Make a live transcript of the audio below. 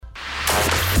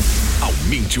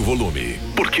Aumente o volume,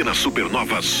 porque na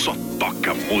Supernova só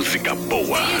toca música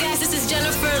boa.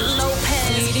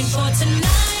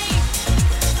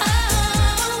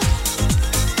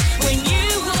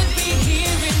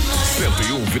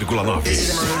 101,9.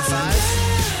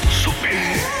 Super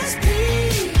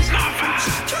Nova.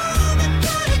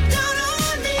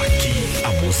 Aqui a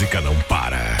música não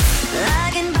para.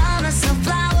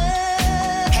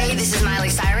 Hey, this is Miley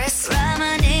Cyrus.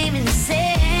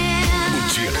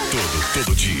 O dia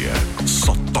todo dia,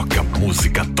 só toca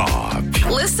música top.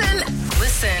 Listen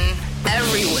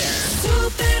everywhere.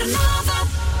 Supernova.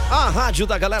 A rádio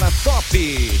da galera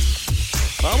top.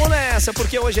 Vamos nessa,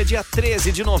 porque hoje é dia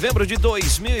 13 de novembro de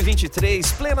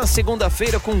 2023, plena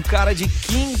segunda-feira com cara de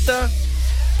quinta.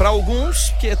 Para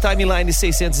alguns, que timeline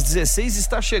 616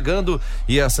 está chegando,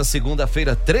 e essa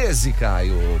segunda-feira 13,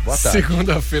 Caio, boa tarde.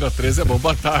 Segunda-feira 13 é bom,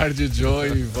 boa tarde,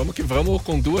 Joey. Vamos que vamos,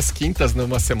 com 2 quintas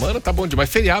numa semana, tá bom demais.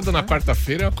 Feriado na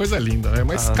quarta-feira é uma coisa linda, né?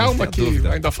 Mas calma que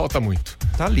dúvida. Ainda falta muito.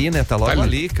 Tá ali, né? Tá logo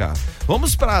ali, cara.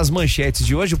 Vamos para as manchetes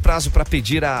de hoje. O prazo para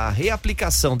pedir a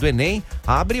reaplicação do Enem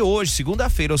abre hoje,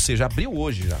 segunda-feira, ou seja, abriu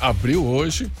hoje já. Abriu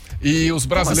hoje. E os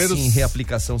brasileiros... Como assim,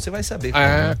 reaplicação? Você vai saber.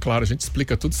 Claro, a gente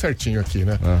explica tudo certinho aqui,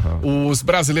 né? Os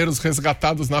brasileiros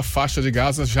resgatados na faixa de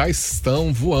Gaza já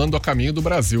estão voando a caminho do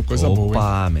Brasil, coisa boa, hein?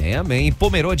 Opa, amém, amém.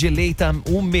 Pomerode eleita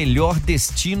o melhor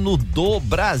destino do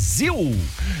Brasil.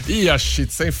 E a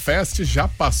Schützenfest já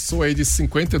passou aí de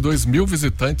 52 mil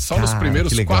visitantes só nos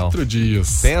primeiros 4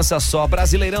 dias. Pensa só,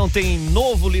 Brasileirão tem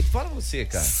novo líder. Fala você,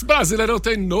 cara. Brasileirão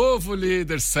tem novo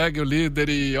líder, segue o líder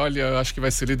e olha, acho que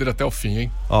vai ser líder até o fim,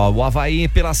 hein? Ó, o Avaí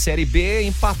pela Série B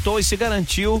empatou e se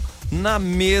garantiu na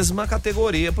mesma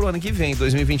categoria pro ano que vem,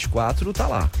 2024, tá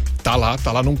lá. Tá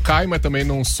lá, não cai, mas também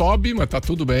não sobe, mas tá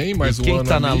tudo bem, mas e quem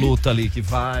tá na luta ali, que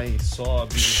vai,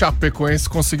 sobe? Chapecoense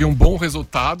conseguiu um bom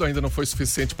resultado, ainda não foi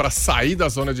suficiente pra sair da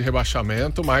zona de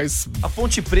rebaixamento, mas... A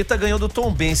Ponte Preta ganhou do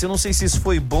Tombense, eu não sei se isso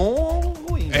foi bom ou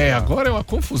ruim. Agora é uma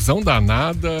confusão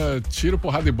danada, tiro,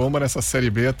 porrada e bomba nessa Série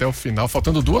B até o final,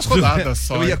 faltando 2 rodadas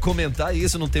só. Eu ia comentar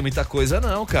isso, não tem muita coisa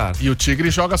não, cara. E o Tigre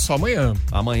joga só amanhã.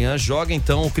 Amanhã joga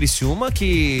então o Criciúma,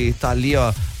 que tá ali,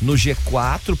 ó, no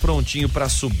G4, prontinho pra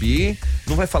subir.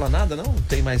 Não vai falar nada, não? Não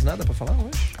tem mais nada pra falar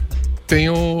hoje?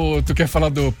 Tu quer falar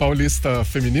do Paulista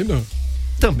feminino?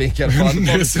 Também quero falar do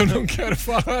Paulista. Esse eu não quero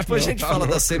falar. Depois a gente fala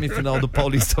da semifinal do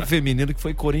Paulista feminino, que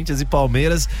foi Corinthians e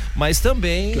Palmeiras, mas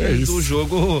também do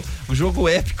jogo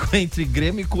épico entre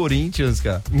Grêmio e Corinthians,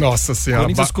 cara. Nossa senhora.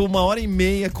 Corinthians com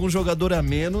 1h30 com um jogador a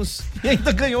menos e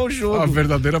ainda ganhou o jogo. A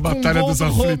verdadeira batalha dos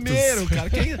aflitos. Romero,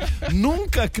 cara.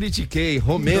 Nunca critiquei.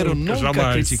 Romero,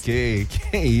 nunca critiquei.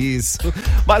 Que isso.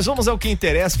 Mas vamos ao que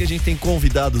interessa, que a gente tem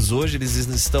convidados hoje, eles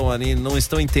estão ali, não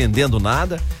estão entendendo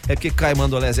nada. É porque Caio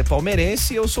Mandolesi é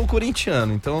palmeirense e eu sou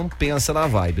corintiano, então pensa na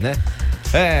vibe, né?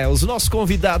 Os nossos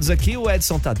convidados aqui, o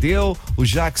Edson Tadeu, o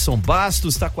Jackson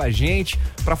Bastos tá com a gente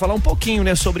para falar um pouquinho,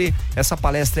 né, sobre essa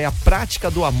palestra, a prática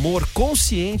do amor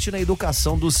consciente na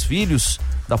educação dos filhos,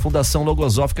 da Fundação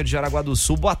Logosófica de Jaraguá do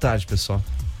Sul. Boa tarde, pessoal.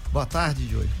 Boa tarde,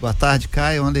 Joey. Boa tarde,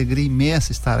 Caio. É uma alegria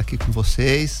imensa estar aqui com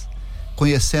vocês,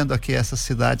 conhecendo aqui essa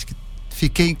cidade que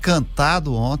fiquei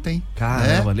encantado ontem.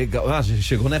 Caramba, né? Legal.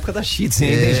 Chegou na época da Cheats,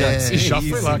 hein? Já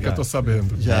foi lá, cara, que eu tô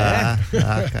sabendo. Já,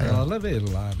 cara. Ela veio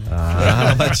lá,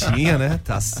 né? Batinha, né?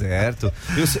 Tá certo.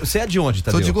 Você é de onde,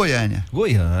 Tadeu? Sou de Goiânia.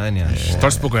 Goiânia.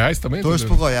 Torce pro Goiás também? Torce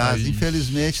pro Goiás.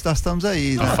 Infelizmente, nós estamos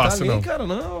aí. Não, né? fácil, não. não. Cara,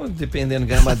 não. Dependendo,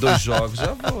 ganhar mais 2 jogos,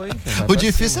 já vou, hein? O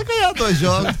difícil é ganhar 2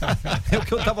 jogos. É o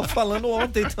que eu tava falando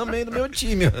ontem também do meu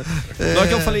time. Na hora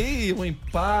que eu falei, um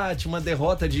empate, uma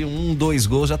derrota de 1-2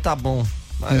 gols já tá bom.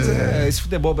 Mas esse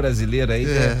futebol brasileiro aí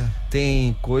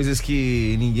tem coisas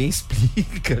que ninguém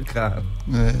explica, cara.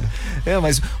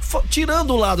 Mas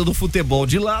tirando o lado do futebol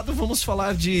de lado, vamos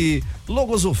falar de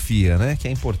logosofia, né? Que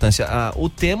é a importância. O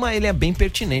tema, ele é bem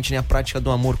pertinente, né? A prática do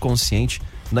amor consciente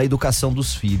na educação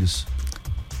dos filhos.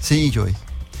 Sim, Joey.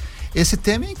 Esse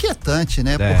tema é inquietante,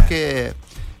 né? Porque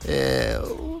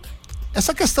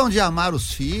essa questão de amar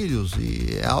os filhos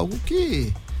é algo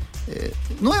que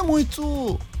não é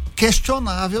muito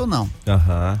questionável, não.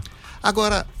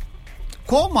 Agora,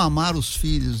 como amar os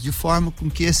filhos de forma com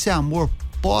que esse amor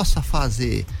possa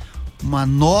fazer uma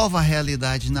nova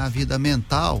realidade na vida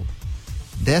mental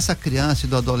dessa criança e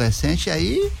do adolescente,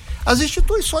 aí as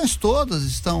instituições todas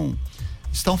estão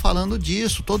falando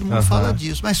disso, todo mundo fala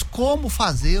disso, mas como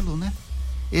fazê-lo, né?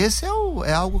 Esse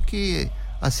é algo que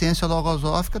a ciência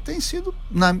logosófica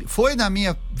foi na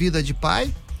minha vida de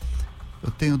pai.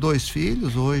 Eu tenho 2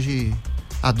 filhos, hoje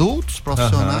adultos,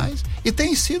 profissionais, e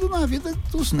tem sido na vida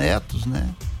dos netos, né?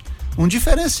 Um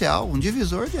diferencial, um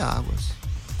divisor de águas.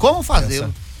 Como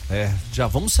fazê-lo? Já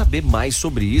vamos saber mais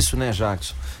sobre isso, né,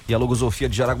 Jackson? E a Logosofia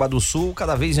de Jaraguá do Sul,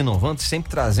 cada vez inovante, sempre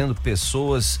trazendo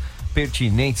pessoas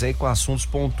pertinentes aí com assuntos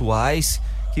pontuais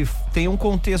que tem um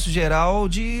contexto geral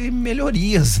de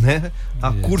melhorias, né?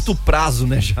 A curto prazo,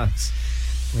 né, Jackson?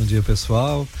 Bom dia,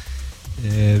 pessoal.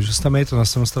 Justamente nós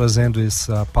estamos trazendo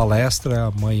essa palestra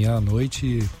amanhã à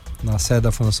noite na sede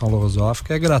da Fundação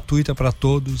Logosófica. É gratuita para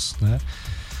todos, né?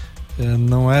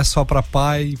 Não é só para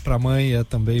pai, para mãe, é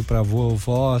também para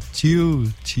vovó, tio,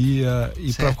 tia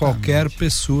e para qualquer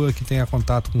pessoa que tenha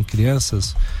contato com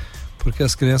crianças, porque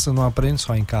as crianças não aprendem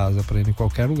só em casa, aprendem em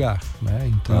qualquer lugar,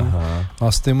 né? Então,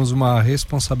 nós temos uma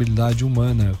responsabilidade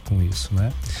humana com isso,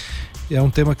 né? É um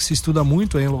tema que se estuda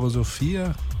muito em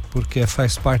Logosofia, porque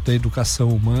faz parte da educação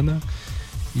humana,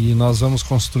 e nós vamos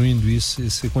construindo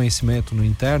esse conhecimento no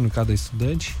interno de cada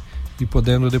estudante e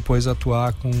podendo depois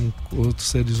atuar com outros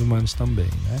seres humanos também,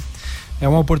 né? É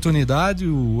uma oportunidade.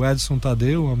 O Edson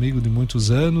Tadeu, um amigo de muitos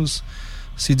anos,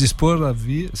 se dispôs a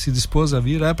vir.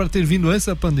 Era para ter vindo antes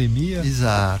da pandemia.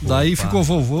 Exato. Daí ficou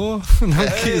vovô,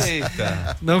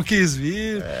 não quis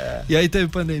vir. E aí teve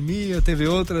pandemia, teve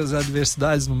outras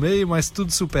adversidades no meio, mas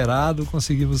tudo superado,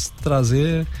 conseguimos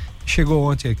trazer.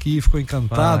 Chegou ontem aqui, ficou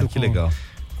encantado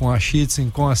com a Schützen,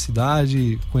 com a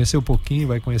cidade, conheceu um pouquinho,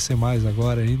 vai conhecer mais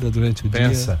agora ainda durante o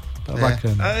dia. Tá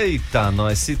bacana. Eita,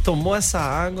 nós, se tomou essa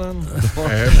água,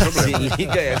 se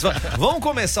liga aí. Vamos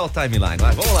começar o timeline,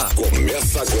 vai, vamos lá.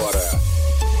 Começa agora.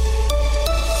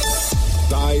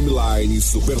 Timeline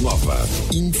Supernova.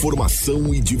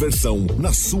 Informação e diversão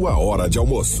na sua hora de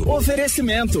almoço.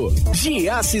 Oferecimento: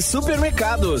 Giasse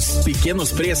Supermercados. Pequenos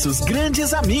preços,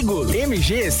 grandes amigos.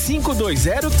 MG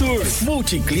 520 Tours.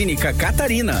 Multiclínica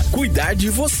Catarina. Cuidar de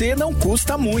você não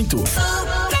custa muito.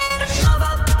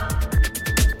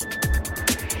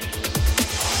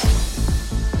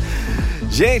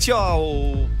 Gente,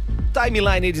 o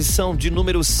Timeline edição de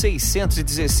número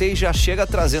 616 já chega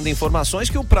trazendo informações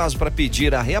que o prazo para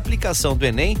pedir a reaplicação do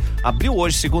Enem abriu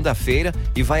hoje, segunda-feira,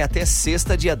 e vai até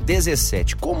sexta, dia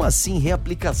 17. Como assim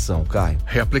reaplicação, Caio?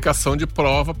 Reaplicação de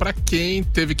prova para quem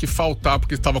teve que faltar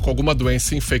porque estava com alguma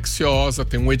doença infecciosa.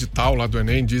 Tem um edital lá do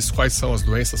Enem, diz quais são as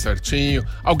doenças certinho.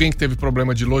 Alguém que teve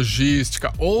problema de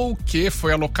logística ou que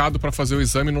foi alocado para fazer o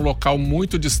exame num local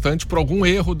muito distante por algum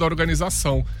erro da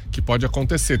organização, que pode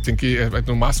acontecer. Tem que,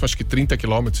 no máximo, acho que 30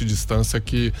 quilômetros de distância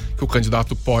que o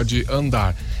candidato pode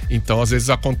andar. Então, às vezes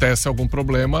acontece algum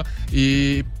problema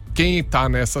e quem está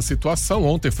nessa situação,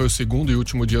 ontem foi o segundo e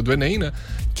último dia do Enem, né?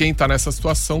 Quem está nessa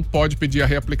situação pode pedir a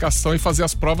reaplicação e fazer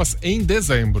as provas em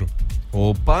dezembro.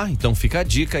 Opa, então fica a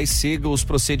dica aí, siga os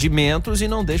procedimentos e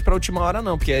não deixe para a última hora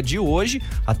não, porque é de hoje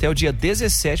até o dia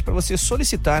 17 para você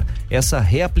solicitar essa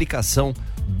reaplicação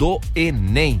do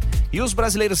Enem. E os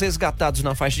brasileiros resgatados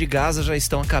na faixa de Gaza já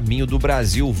estão a caminho do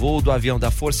Brasil. O voo do avião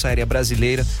da Força Aérea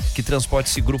Brasileira, que transporta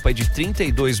esse grupo aí de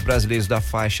 32 brasileiros da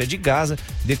faixa de Gaza,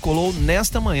 decolou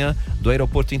nesta manhã do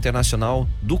Aeroporto Internacional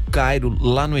do Cairo,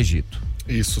 lá no Egito.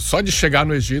 Isso, só de chegar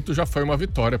no Egito já foi uma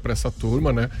vitória para essa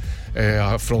turma, né?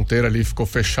 A fronteira ali ficou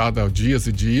fechada há dias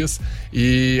e dias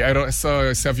e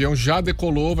esse avião já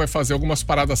decolou, vai fazer algumas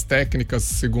paradas técnicas,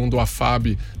 segundo a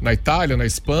FAB, na Itália, na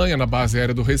Espanha, na base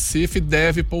aérea do Recife, e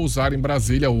deve pousar em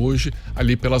Brasília hoje,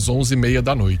 ali pelas 11h30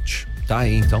 da noite. Tá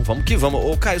aí, então vamos que vamos.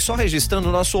 Ô Caio, só registrando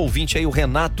o nosso ouvinte aí, o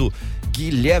Renato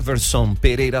Guilherverson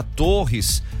Pereira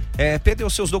Torres, perdeu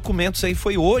seus documentos aí,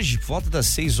 foi hoje, por volta das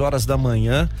 6 horas da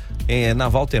manhã, na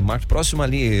Walter Marques, próximo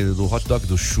ali do Hot Dog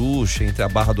do Xuxa, entre a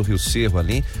Barra do Rio Cerro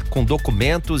ali, com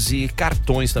documentos e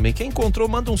cartões também. Quem encontrou,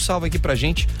 manda um salve aqui pra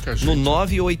gente no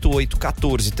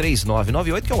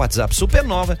 988-14-3998, que é o WhatsApp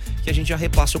Supernova, que a gente já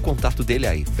repassa o contato dele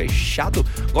aí. Fechado?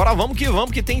 Agora vamos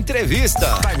que tem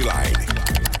entrevista. Timeline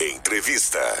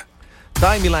Entrevista.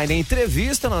 Timeline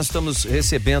Entrevista, nós estamos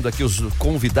recebendo aqui os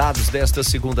convidados desta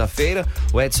segunda-feira,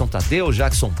 o Edson Tadeu, o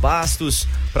Jackson Bastos,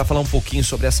 para falar um pouquinho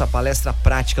sobre essa palestra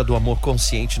prática do amor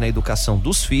consciente na educação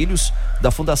dos filhos, da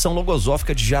Fundação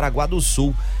Logosófica de Jaraguá do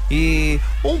Sul. E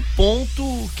um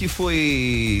ponto que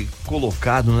foi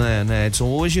colocado, né, Edson,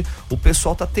 hoje o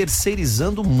pessoal está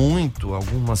terceirizando muito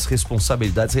algumas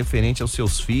responsabilidades referentes aos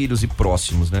seus filhos e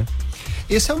próximos, né?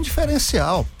 Esse é um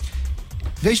diferencial.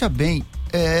 Veja bem,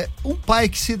 um pai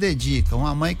que se dedica,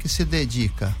 uma mãe que se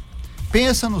dedica,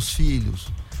 pensa nos filhos,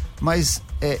 mas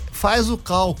faz um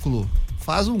cálculo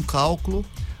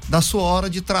da sua hora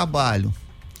de trabalho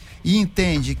e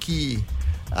entende que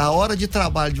a hora de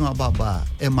trabalho de uma babá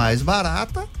é mais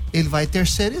barata, ele vai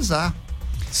terceirizar.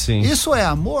 Sim. Isso é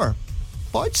amor?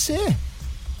 Pode ser.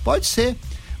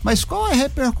 Mas qual é a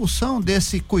repercussão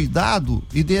desse cuidado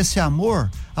e desse amor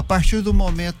a partir do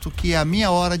momento que a minha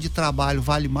hora de trabalho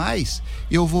vale mais?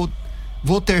 Eu vou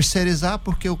vou terceirizar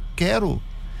porque eu quero,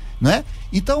 né?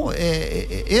 Então,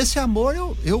 esse amor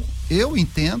eu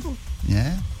entendo,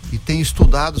 né? E tenho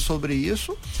estudado sobre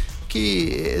isso,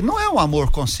 que não é um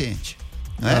amor consciente,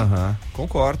 né?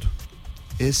 Concordo.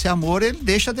 Esse amor, ele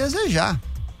deixa a desejar.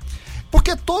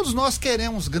 Porque todos nós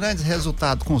queremos grandes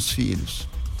resultados com os filhos.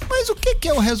 Mas o que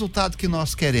é o resultado que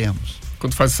nós queremos?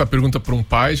 Quando faz essa pergunta para um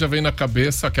pai, já vem na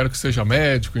cabeça, quero que seja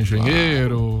médico,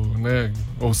 engenheiro, né?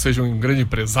 Ou seja um grande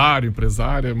empresária,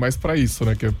 mais para isso,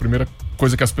 né? Que é a primeira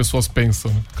coisa que as pessoas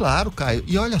pensam. Né? Claro, Caio.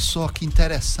 E olha só que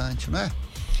interessante, né?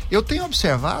 Eu tenho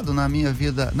observado na minha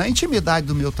vida, na intimidade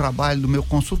do meu trabalho, do meu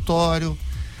consultório,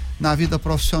 na vida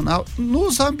profissional,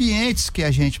 nos ambientes que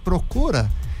a gente procura,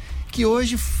 que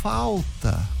hoje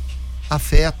falta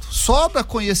afeto. Sobra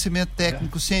conhecimento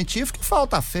técnico científico e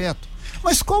falta afeto.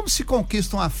 Mas como se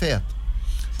conquista um afeto?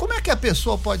 Como é que a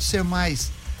pessoa pode ser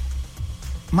mais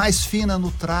fina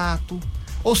no trato?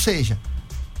 Ou seja,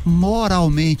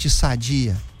 moralmente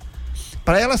sadia?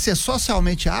 Para ela ser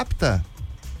socialmente apta,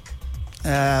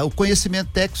 o conhecimento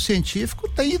técnico-científico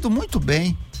tem ido muito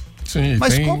bem. Sim,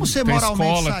 mas como ser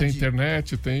moralmente escola, sadia? tem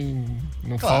internet,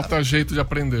 não falta jeito de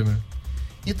aprender, né?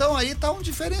 Então aí está um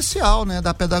diferencial, né,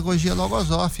 da pedagogia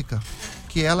logosófica,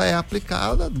 que ela é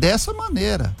aplicada dessa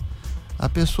maneira. A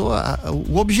pessoa,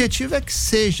 o objetivo é que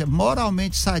seja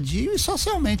moralmente sadio e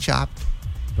socialmente apto.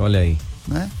 Olha aí.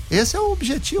 Né? Esse é o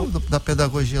objetivo da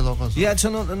pedagogia logosófica. E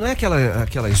Edson, não é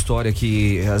aquela história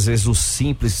que às vezes o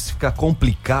simples fica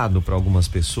complicado para algumas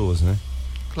pessoas, né?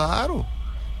 Claro.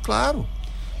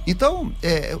 Então,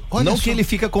 olha não só. que ele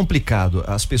fica complicado,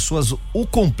 as pessoas o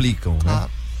complicam, claro,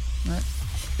 né?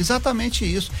 Exatamente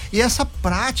isso. E essa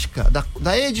prática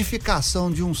da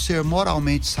edificação de um ser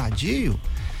moralmente sadio,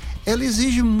 ela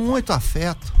exige muito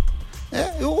afeto.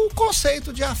 O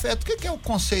conceito de afeto, o que é o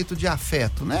conceito de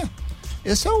afeto, né?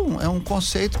 Esse é um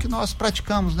conceito que nós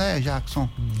praticamos, né, Jackson?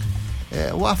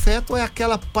 O afeto é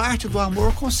aquela parte do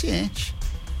amor consciente,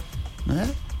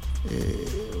 né?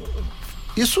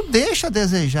 Isso deixa a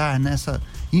desejar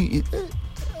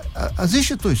as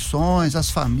instituições, as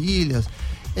famílias.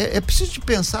 É preciso de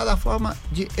pensar da forma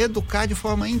de educar de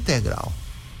forma integral.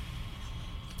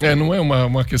 Não é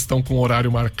uma questão com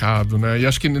horário marcado, né? E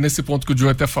acho que nesse ponto que o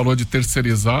Diogo até falou de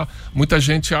terceirizar, muita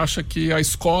gente acha que a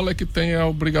escola é que tem a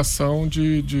obrigação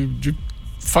de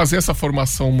fazer essa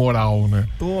formação moral, né?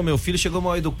 Pô, meu filho chegou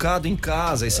mal educado em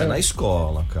casa, isso é na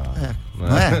escola, cara.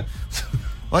 Não é?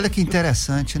 Olha que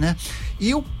interessante, né?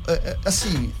 E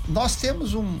assim, nós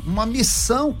temos uma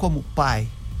missão como pai,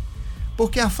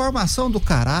 porque a formação do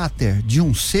caráter de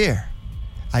um ser,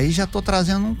 aí já estou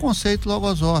trazendo um conceito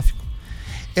logosófico,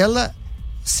 ela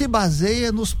se baseia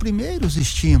nos primeiros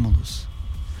estímulos.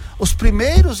 Os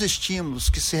primeiros estímulos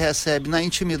que se recebe na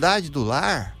intimidade do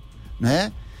lar,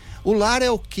 né? O lar é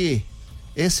o quê?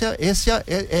 É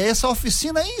essa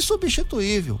oficina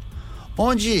insubstituível,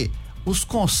 onde os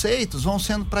conceitos vão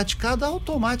sendo praticados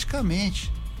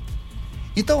automaticamente.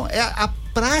 Então, é a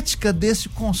prática desse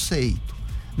conceito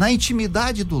na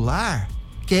intimidade do lar,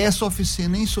 que é essa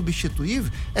oficina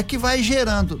insubstituível, é que vai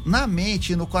gerando na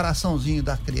mente e no coraçãozinho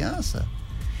da criança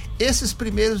esses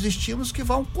primeiros estímulos que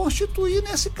vão constituir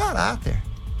nesse caráter.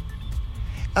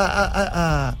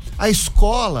 A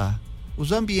escola,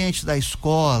 os ambientes da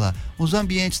escola, os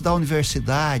ambientes da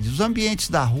universidade, os ambientes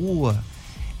da rua,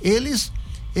 eles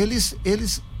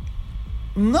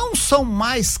não são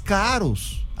mais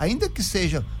caros, ainda que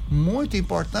seja muito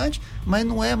importante, mas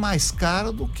não é mais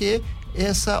caro do que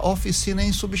essa oficina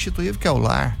insubstituível que é o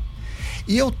lar.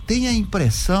 E eu tenho a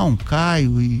impressão,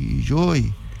 Caio e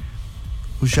Joey,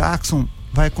 o Jackson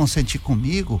vai consentir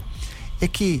comigo, é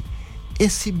que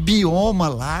esse bioma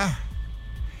lar,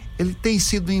 ele tem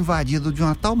sido invadido de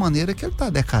uma tal maneira que ele está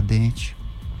decadente.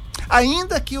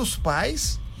 Ainda que os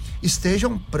pais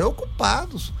estejam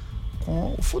preocupados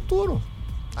com o futuro.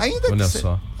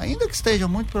 Ainda que estejam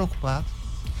muito preocupados.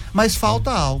 Mas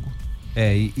falta algo.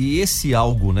 E esse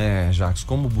algo, né, Jackson,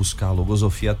 como buscar? A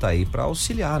logosofia está aí para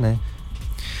auxiliar, né?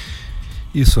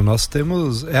 Isso, nós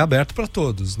temos, é aberto para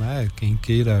todos, né? Quem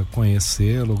queira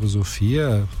conhecer a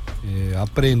logosofia,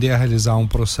 aprender a realizar um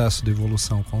processo de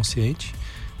evolução consciente,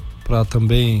 para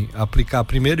também aplicar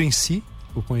primeiro em si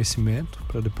o conhecimento,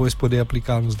 para depois poder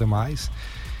aplicar nos demais.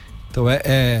 Então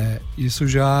isso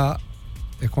já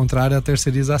é contrário à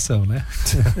terceirização, né?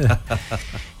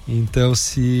 Então,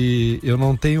 se eu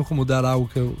não tenho como dar algo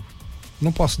que eu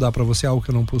não posso dar para você, algo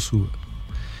que eu não possua.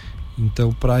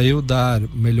 Então, para eu dar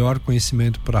melhor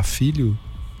conhecimento para filho,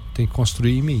 tem que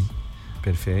construir em mim.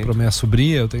 Perfeito. Para minha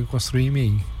sobrinha, eu tenho que construir em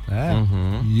mim, né?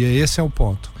 E esse é o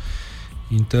ponto.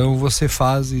 Então, você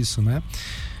faz isso, né?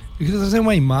 Eu queria trazer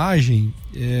uma imagem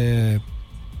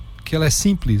que ela é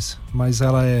simples, mas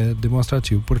ela é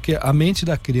demonstrativa, porque a mente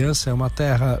da criança é uma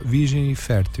terra virgem e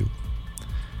fértil.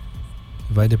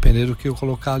 Vai depender do que eu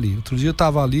colocar ali. Outro dia eu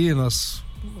estava ali,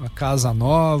 uma casa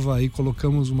nova, aí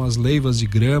colocamos umas leivas de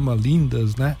grama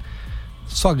lindas, né?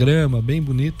 Só grama, bem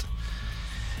bonita.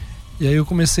 E aí eu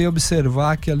comecei a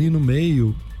observar que ali no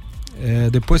meio,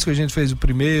 depois que a gente fez o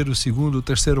primeiro, o segundo, o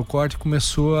terceiro corte,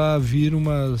 começou a vir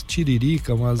uma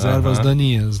tiririca, umas ervas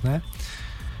daninhas, né?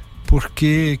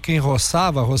 Porque quem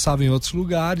roçava em outros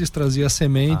lugares, trazia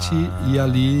semente e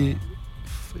ali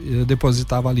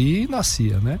depositava ali e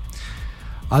nascia, né?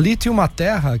 Ali tinha uma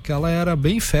terra que ela era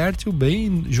bem fértil,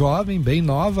 bem jovem, bem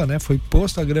nova, né? Foi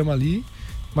posto a grama ali,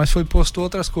 mas foi posto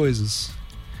outras coisas.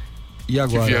 E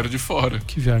agora? Que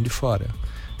vieram de fora.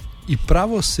 E para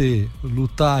você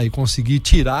lutar e conseguir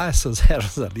tirar essas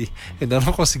ervas ali, ainda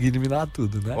não consegui eliminar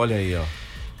tudo, né? Olha aí, ó.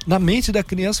 Na mente da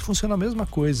criança funciona a mesma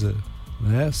coisa,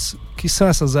 né? Que são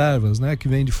essas ervas, né? Que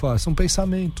vêm de fora, são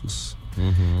pensamentos.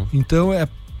 Então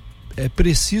é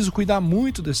preciso cuidar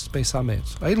muito desses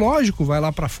pensamentos. Aí lógico, vai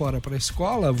lá para fora, para a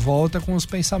escola, volta com os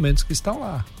pensamentos que estão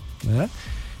lá, né?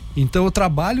 Então o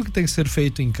trabalho que tem que ser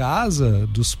feito em casa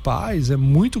dos pais é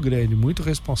muito grande, muito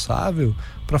responsável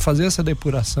para fazer essa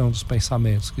depuração dos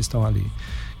pensamentos que estão ali,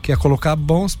 que é colocar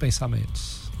bons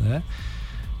pensamentos, né?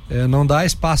 Não dar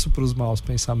espaço para os maus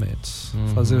pensamentos,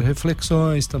 fazer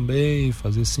reflexões também,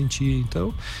 fazer sentir.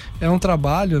 Então é um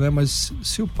trabalho, né? Mas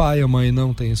se o pai e a mãe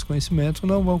não têm esse conhecimento,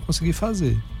 não vão conseguir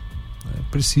fazer, né?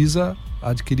 Precisa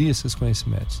adquirir esses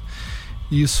conhecimentos.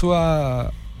 Isso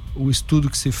o estudo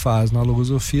que se faz na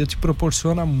logosofia te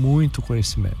proporciona muito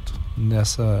conhecimento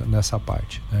nessa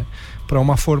parte, né? Para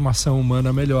uma formação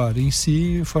humana melhor em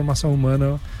si, formação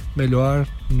humana melhor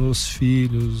nos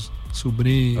filhos,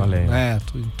 sobrinho,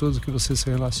 neto, em tudo que você se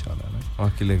relaciona, né? Ó,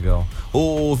 que legal.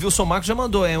 O Wilson Marcos já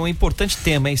mandou, é um importante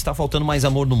tema, hein? Está faltando mais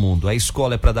amor no mundo. A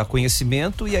escola é para dar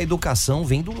conhecimento e a educação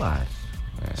vem do lar.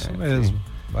 Isso mesmo, sim.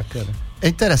 Bacana. É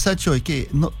interessante, Oi, que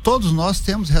todos nós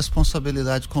temos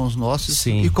responsabilidade com os nossos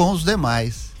e com os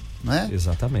demais, né?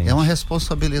 Exatamente. É uma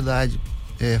responsabilidade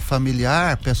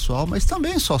familiar, pessoal, mas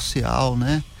também social,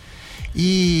 né?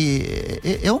 E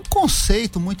é um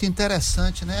conceito muito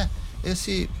interessante, né?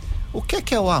 O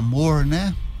que é o amor,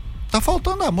 né? Tá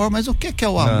faltando amor, mas o que é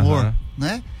o amor,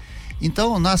 né?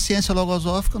 Então, na ciência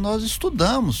logosófica nós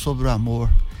estudamos sobre o amor.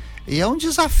 E é um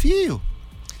desafio,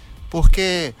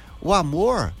 porque o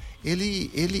amor,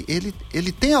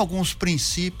 ele tem alguns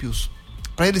princípios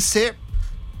para ele ser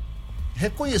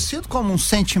reconhecido como um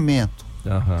sentimento.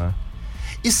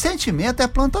 E sentimento é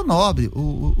planta nobre.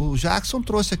 O Jackson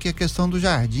trouxe aqui a questão do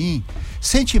jardim.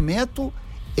 Sentimento,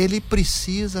 ele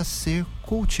precisa ser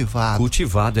cultivado.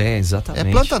 Cultivado, exatamente.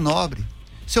 É planta nobre.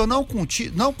 Se eu não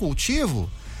cultivo,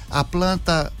 a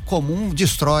planta comum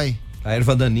destrói. A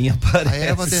erva daninha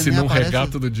aparece. Se não regar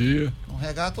todo dia. Não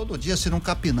regar todo dia, se não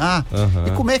capinar.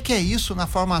 E como é que é isso na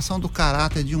formação do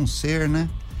caráter de um ser, né?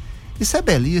 Isso é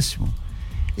belíssimo.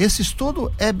 Esse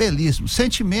estudo é belíssimo.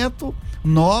 Sentimento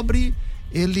nobre,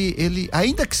 ele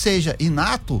ainda que seja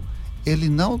inato,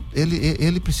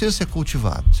 ele precisa ser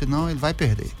cultivado, senão ele vai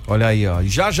perder. Olha aí, ó.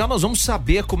 Já nós vamos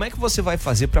saber como é que você vai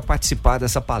fazer para participar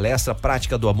dessa palestra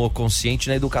Prática do Amor Consciente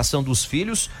na Educação dos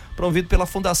Filhos, promovido pela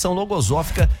Fundação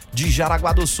Logosófica de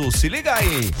Jaraguá do Sul. Se liga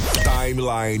aí.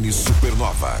 Timeline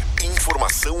Supernova.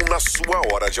 Informação na sua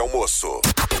hora de almoço.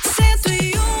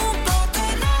 101.9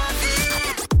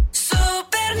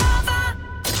 Supernova.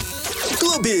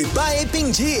 Clube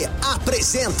Baependi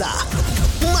apresenta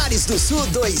Mares do Sul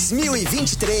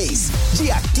 2023,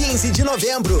 dia 15 de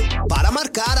novembro, para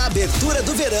marcar a abertura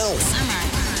do verão.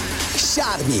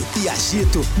 Charme e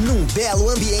agito num belo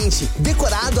ambiente,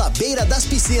 decorado à beira das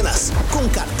piscinas, com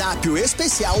cardápio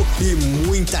especial e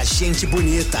muita gente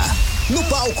bonita. No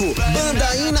palco,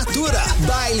 banda in natura,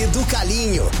 baile do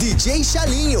Calinho, DJ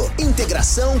Chalinho,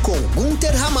 integração com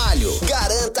Gunter Ramalho.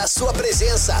 Garanta a sua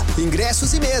presença.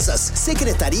 Ingressos e mesas,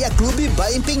 Secretaria Clube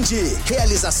Baependi.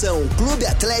 Realização Clube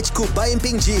Atlético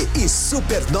Baependi e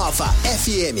Supernova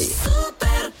FM.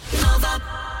 Supernova.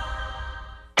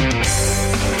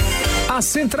 A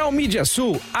Central Mídia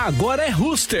Sul agora é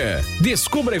Rooster.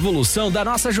 Descubra a evolução da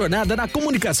nossa jornada na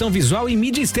comunicação visual e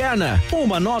mídia externa.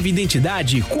 Uma nova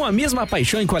identidade com a mesma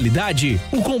paixão e qualidade,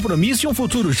 o compromisso e um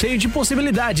futuro cheio de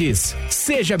possibilidades.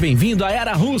 Seja bem-vindo à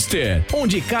Era Rooster,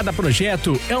 onde cada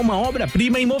projeto é uma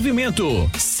obra-prima em movimento.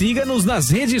 Siga-nos nas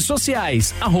redes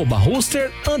sociais,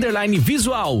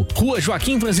 @Rooster_Visual, Rua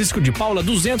Joaquim Francisco de Paula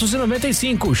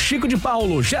 295, Chico de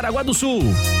Paulo, Jaraguá do Sul.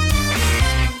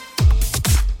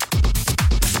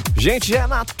 Gente, já é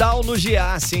Natal no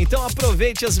Giasse, então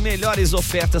aproveite as melhores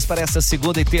ofertas para essa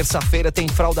segunda e terça-feira. Tem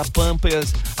fralda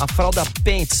Pampers, a fralda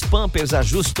Pants Pampers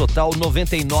ajuste total R$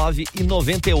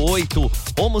 99,98.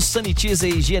 Homo sanitiza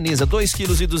e higieniza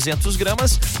 2,2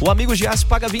 kg. O amigo Giasse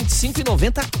paga R$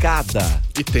 25,90 cada.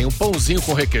 E tem um pãozinho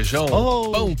com requeijão.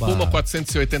 Pão Puma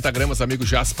 480 gramas, amigo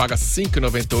Giasse paga R$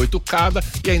 5,98 cada.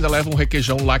 E ainda leva um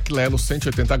requeijão Lac Lelo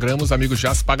 180 gramas, amigo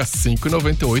Giasse paga R$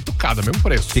 5,98 cada, mesmo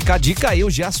preço. Fica a dica aí, o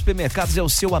Giasse Supermercados é o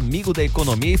seu amigo da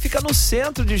economia e fica no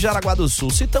centro de Jaraguá do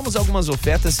Sul. Citamos algumas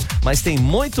ofertas, mas tem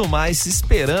muito mais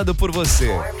esperando por você.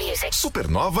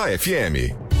 Supernova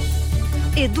FM.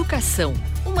 Educação,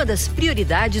 uma das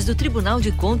prioridades do Tribunal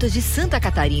de Contas de Santa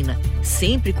Catarina,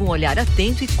 sempre com um olhar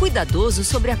atento e cuidadoso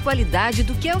sobre a qualidade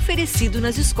do que é oferecido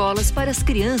nas escolas para as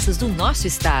crianças do nosso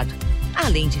estado.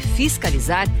 Além de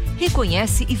fiscalizar,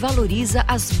 reconhece e valoriza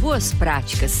as boas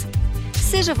práticas.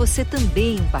 Seja você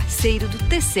também um parceiro do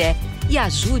TCE e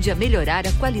ajude a melhorar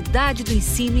a qualidade do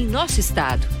ensino em nosso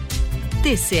estado.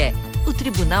 TCE, o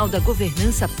Tribunal da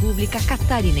Governança Pública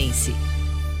Catarinense.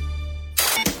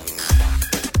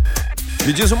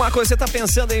 Me diz uma coisa, você tá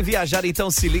pensando em viajar, então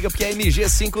se liga, porque a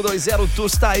MG520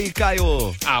 Tours tá aí,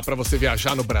 Caio. Pra você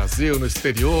viajar no Brasil, no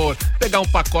exterior, pegar um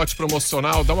pacote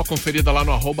promocional, dá uma conferida lá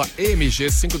no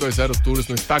 @MG520 Tours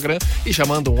no Instagram e já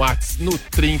manda um WhatsApp no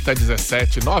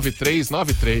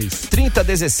 3017-9393.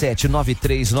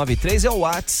 3017-9393 é o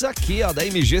WhatsApp aqui, ó, da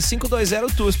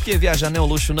MG520 Tours, porque viajar não é um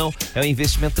luxo, não, é um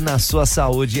investimento na sua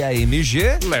saúde. E a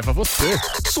MG leva você.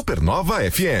 Supernova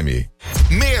FM.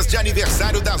 Mês de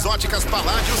aniversário das óticas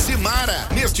Paládio Simara.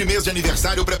 Neste mês de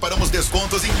aniversário preparamos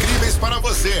descontos incríveis para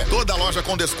você. Toda loja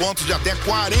com descontos de até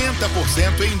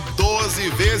 40% em 12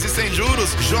 vezes sem juros.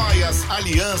 Joias,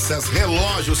 alianças,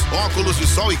 relógios, óculos de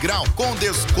sol e grau com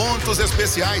descontos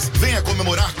especiais. Venha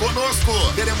comemorar conosco.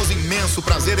 Teremos imenso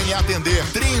prazer em atender.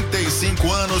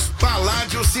 35 anos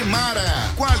Paládio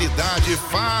Simara. Qualidade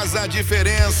faz a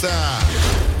diferença.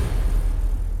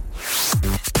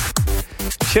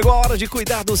 Chegou a hora de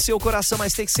cuidar do seu coração,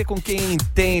 mas tem que ser com quem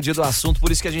entende do assunto.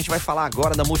 Por isso que a gente vai falar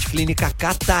agora da Multiclínica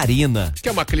Catarina, que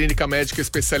é uma clínica médica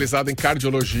especializada em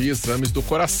cardiologia e exames do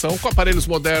coração, com aparelhos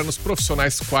modernos,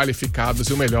 profissionais qualificados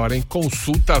e o melhor, em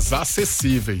consultas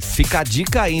acessíveis. Fica a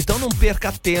dica aí, então não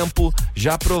perca tempo,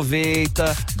 já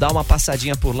aproveita, dá uma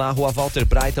passadinha por lá, Rua Walter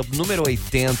Breita, número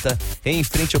 80, em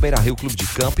frente ao Beira Rio Clube de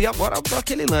Campo. E agora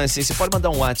aquele lance, hein? Você pode mandar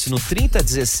um WhatsApp no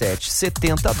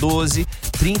 3017-7012,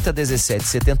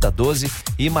 3017-7012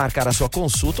 e marcar a sua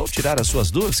consulta ou tirar as suas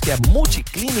dúvidas, que é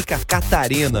Multiclínica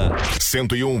Catarina.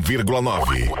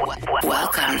 101,9.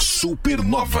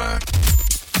 Supernova.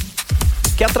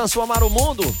 Quer transformar o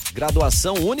mundo?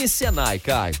 Graduação Unisenai,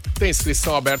 Caio. Tem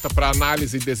inscrição aberta para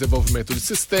análise e desenvolvimento de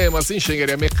sistemas,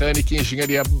 engenharia mecânica e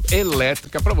engenharia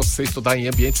elétrica para você estudar em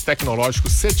ambientes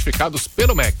tecnológicos certificados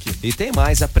pelo MEC. E tem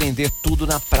mais, aprender tudo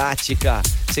na prática.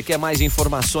 Você quer mais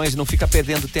informações? Não fica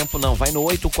perdendo tempo não. Vai no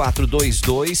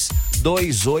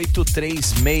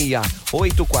 8422-2836.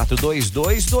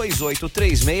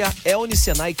 8422-2836 é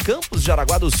Unisenai Campus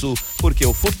Jaraguá do Sul, porque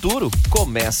o futuro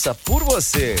começa por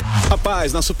você.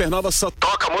 Rapaz, na Supernova só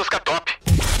toca música top.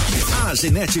 A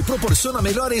Genete proporciona a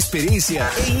melhor experiência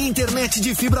em internet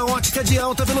de fibra ótica de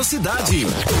alta velocidade.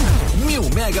 1000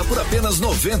 mega por apenas R$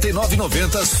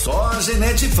 99,90, só a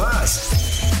Genete faz.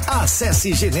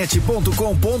 Acesse genete.com.br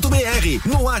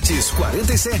no WhatsApp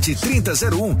 47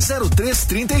 3001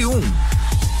 0331.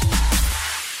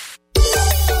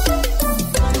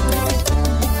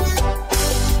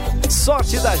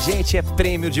 Sorte da gente é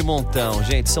prêmio de montão,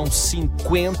 gente, são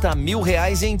R$50 mil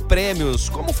em prêmios.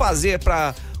 Como fazer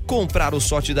pra comprar o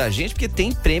Sorte da Gente? Porque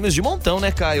tem prêmios de montão, né,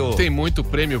 Caio? Tem muito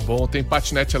prêmio bom, tem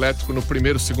patinete elétrico no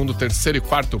primeiro, segundo, terceiro e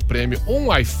quarto prêmio,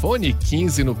 um iPhone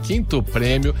 15 no quinto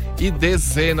prêmio e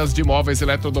dezenas de móveis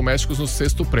eletrodomésticos no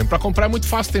sexto prêmio. Pra comprar é muito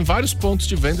fácil, tem vários pontos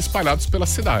de venda espalhados pela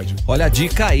cidade. Olha a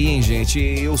dica aí, hein, gente,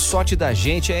 e o Sorte da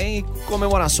Gente é em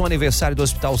comemoração ao aniversário do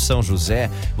Hospital São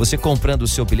José. Você comprando o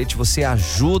seu bilhete, você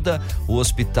ajuda o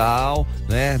hospital,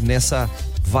 né, nessa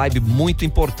vibe muito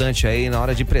importante aí na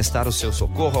hora de prestar o seu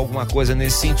socorro, alguma coisa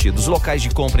nesse sentido. Os locais de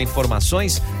compra e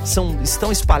informações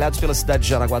estão espalhados pela cidade de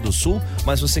Jaraguá do Sul,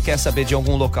 mas você quer saber de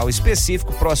algum local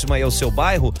específico próximo aí ao seu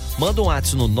bairro? Manda um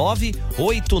WhatsApp no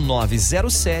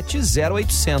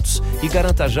 98907-0800 e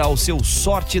garanta já o seu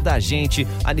Sorte da Gente,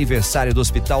 aniversário do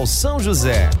Hospital São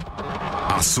José.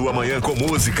 A sua manhã com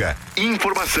música,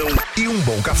 informação e um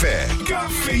bom café.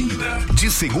 Cafeína. De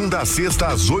segunda a sexta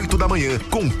às 8 da manhã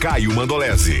com Caio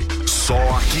Mandolesi. Só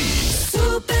aqui.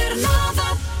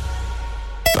 Supernova.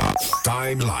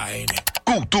 Timeline.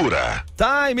 Cultura.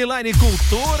 Timeline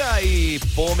Cultura e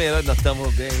Pomerode,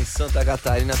 estamos bem, Santa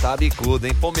Catarina tá bicuda,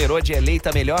 hein? Pomerode é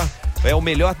eleita o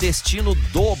melhor destino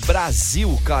do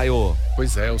Brasil, Caio.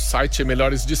 Pois é, o site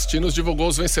Melhores Destinos divulgou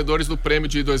os vencedores do prêmio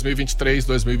de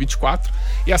 2023-2024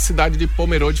 e a cidade de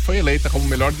Pomerode foi eleita como o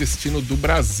melhor destino do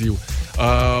Brasil.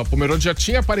 Pomerode já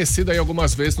tinha aparecido aí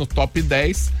algumas vezes no top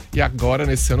 10 e agora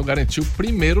nesse ano garantiu o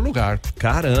primeiro lugar.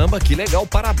 Caramba, que legal,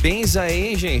 parabéns aí,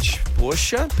 hein, gente?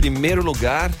 Poxa, primeiro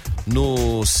lugar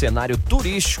no cenário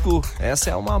turístico. Essa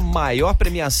é uma maior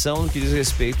premiação no que diz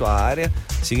respeito à área.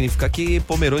 Significa que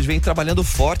Pomerode vem trabalhando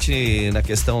forte na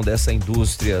questão dessa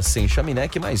indústria sem chaminé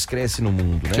que mais cresce no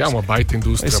mundo, né? Que é uma baita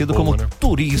indústria conhecido boa, como né?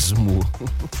 Turismo.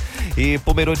 E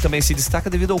Pomerode também se destaca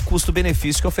devido ao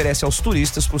custo-benefício que oferece aos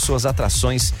turistas por suas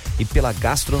atrações e pela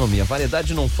gastronomia.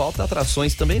 Variedade não falta,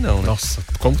 atrações também não, né? Nossa,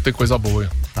 como tem coisa boa.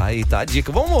 Tá aí, tá a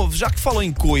dica. Vamos, já que falou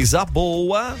em coisa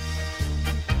boa...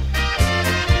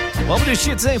 Vamos de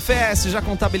Cheats em Fest, já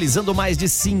contabilizando mais de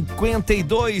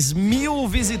 52 mil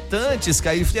visitantes,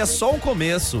 Caio. É só o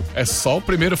começo. É só o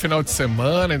primeiro final de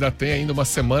semana, ainda tem ainda uma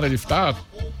semana de... Tá,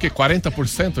 que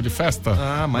 40% de festa?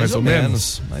 Ah, mais ou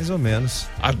menos. Mais ou menos.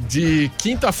 A de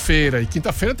quinta-feira, e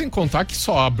quinta-feira tem que contar que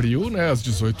só abriu, né, às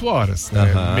 18 horas, né?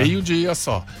 Meio-dia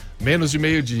só, menos de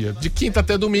meio-dia. De quinta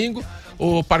até domingo,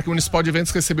 o Parque Municipal de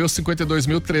Eventos recebeu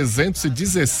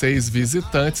 52.316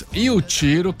 visitantes e o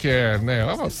tiro, que é, né,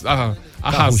 a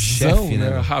razão,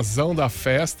 né, a razão da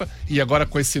festa, e agora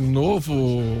com esse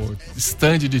novo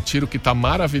stand de tiro que tá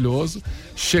maravilhoso,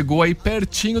 chegou aí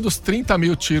pertinho dos 30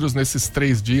 mil tiros nesses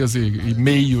 3 dias e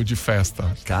meio de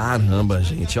festa. Caramba,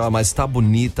 gente, mas tá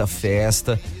bonita a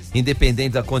festa,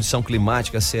 independente da condição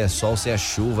climática, se é sol, se é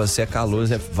chuva, se é calor,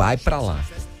 vai pra lá.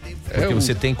 Porque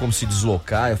você tem como se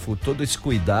deslocar, todo esse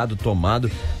cuidado tomado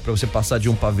pra você passar de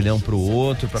um pavilhão pro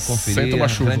outro, pra conferir uma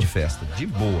grande festa. De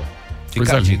boa.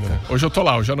 Fica a dica. Né? Hoje eu tô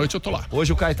lá, hoje à noite eu tô lá.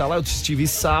 Hoje o Caio tá lá, eu estive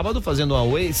sábado fazendo uma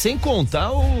away, sem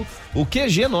contar o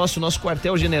QG nosso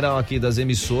quartel-general aqui das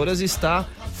emissoras está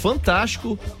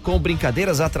fantástico, com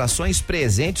brincadeiras, atrações,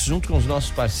 presentes junto com os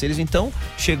nossos parceiros. Então,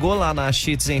 chegou lá na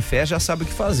Cheats em Fest, já sabe o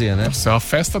que fazer, né? Nossa, é uma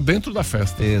festa dentro da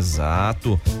festa.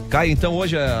 Exato. Caio, então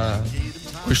hoje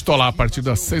Eu estou lá a partir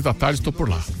das 6 da tarde, estou por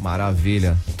lá.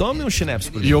 Maravilha. Tome um chineps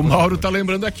por E o Mauro tá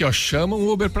lembrando aqui, ó, chama um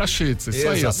Uber pra Cheats. Isso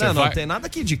aí, ó. Não tem nada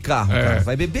aqui de carro, cara.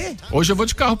 Vai beber. Hoje eu vou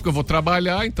de carro, porque eu vou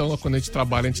trabalhar, então quando a gente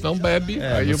trabalha, a gente não bebe,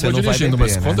 aí eu você vou não vai dirigindo.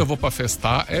 beber, Mas né? quando eu vou pra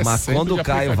festar, Mas sempre quando de o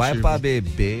Caio vai aplicativo. pra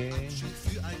beber,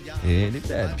 ele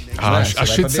bebe. A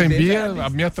Cheats em Beer, a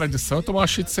minha tradição é tomar uma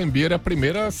Cheats em Beer, é a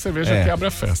primeira cerveja que abre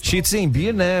a festa. Cheats em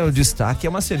Beer, né, o destaque é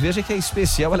uma cerveja que é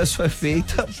especial, ela só é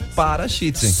feita para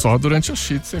Cheats. Só durante a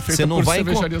Cheats, é feita por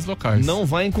cervejarias locais. Não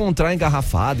vai encontrar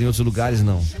engarrafado em outros lugares,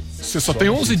 não. Você só tem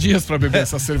 11 dias pra beber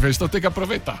essa cerveja, então tem que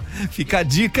aproveitar. Fica a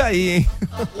dica aí, hein?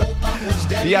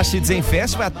 E a Cheats em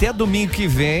Fest vai até domingo que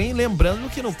vem, lembrando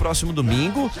que no próximo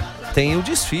domingo tem o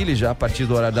desfile já a partir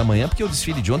do horário da manhã, porque o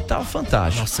desfile de ontem tava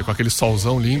fantástico. Nossa, com aquele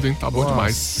solzão lindo, hein? Tá bom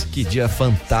demais. Que dia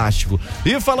fantástico.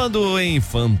 E falando em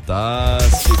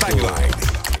fantástico...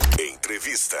 Timeline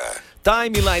Entrevista.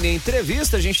 Timeline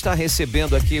Entrevista, a gente está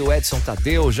recebendo aqui o Edson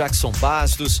Tadeu, o Jackson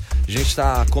Bastos, a gente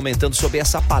está comentando sobre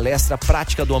essa palestra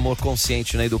prática do amor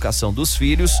consciente na educação dos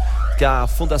filhos, que a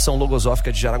Fundação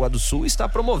Logosófica de Jaraguá do Sul está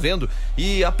promovendo.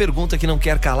 E a pergunta que não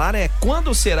quer calar é: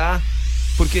 quando será?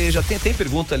 Porque já tem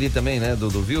pergunta ali também, né,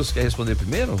 do Vils. Quer responder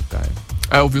primeiro, Caio?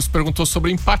 O Vils perguntou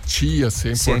sobre empatia, se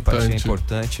é importante. Empatia é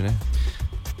importante, né?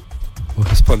 Vou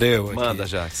responder aqui. Manda,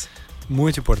 Jackson.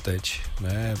 Muito importante,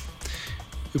 né?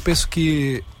 Eu penso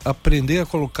que aprender a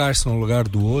colocar-se no lugar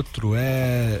do outro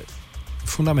é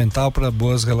fundamental para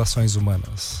boas relações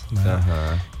humanas,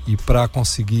 né? E para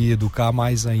conseguir educar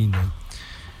mais ainda.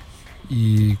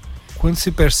 E quando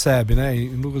se percebe, né?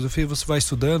 Em Logosofia você vai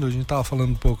estudando, a gente estava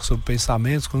falando um pouco sobre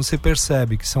pensamentos, quando você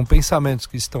percebe que são pensamentos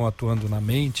que estão atuando na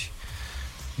mente,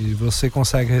 e você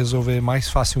consegue resolver mais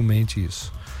facilmente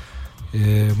isso.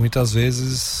 Muitas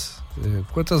vezes...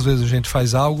 Quantas vezes a gente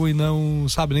faz algo e não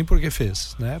sabe nem por que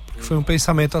fez, né? Porque foi um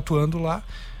pensamento atuando lá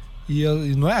e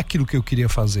não é aquilo que eu queria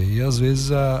fazer. E às vezes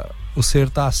o ser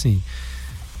tá assim.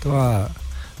 Então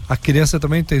a criança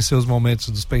também tem seus momentos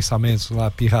dos pensamentos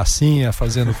lá, pirracinha,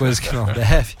 fazendo coisas que não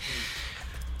deve.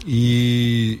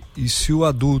 E se o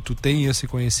adulto tem esse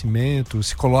conhecimento,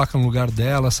 se coloca no lugar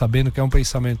dela, sabendo que é um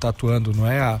pensamento atuando, não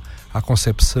é a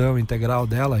concepção integral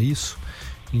dela, isso.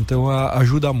 Então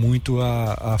ajuda muito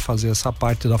a fazer essa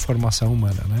parte da formação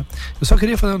humana, né? Eu só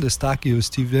queria fazer um destaque.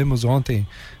 Estivemos ontem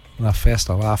na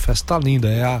festa lá. A festa tá linda.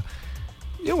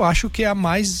 Eu acho que é a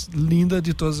mais linda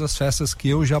de todas as festas que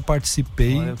eu já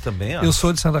participei. Eu também acho. Eu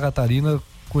sou de Santa Catarina,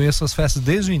 conheço as festas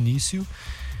desde o início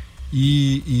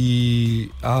E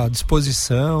a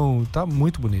disposição tá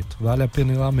muito bonito, vale a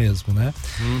pena ir lá mesmo, né?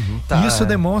 Tá. Isso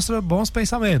demonstra bons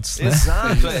pensamentos, né?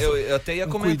 Exato, eu até ia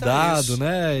comentar cuidado, isso.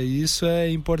 né? Isso é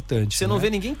importante. Você não vê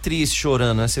ninguém triste,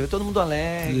 chorando, né? Você vê todo mundo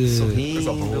alegre,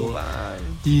 sorrindo.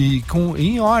 E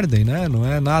em ordem, né? Não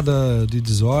é nada de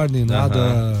desordem,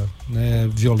 nada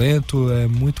violento, é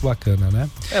muito bacana, né?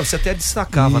 Você até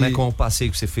destacava, né, com o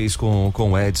passeio que você fez com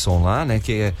o Edson lá, né?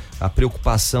 Que é a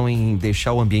preocupação em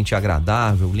deixar o ambiente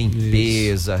agradável,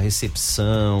 limpeza,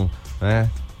 recepção, né?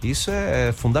 Isso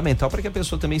é fundamental para que a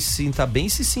pessoa também se sinta bem e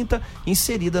se sinta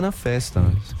inserida na festa.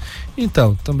 Né?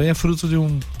 Então, também é fruto de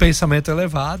um pensamento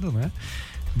elevado, né?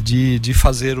 De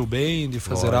fazer o bem, de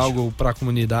fazer algo para a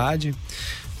comunidade.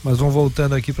 Mas vamos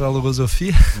voltando aqui para a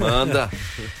logosofia. Manda!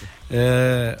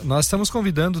 Nós estamos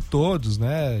convidando todos,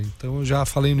 né? Então, eu já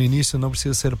falei no início, não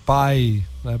precisa ser pai,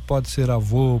 né? Pode ser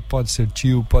avô, pode ser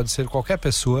tio, pode ser qualquer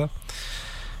pessoa.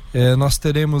 Nós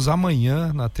teremos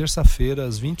amanhã, na terça-feira,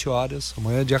 às 20 horas,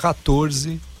 amanhã dia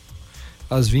 14,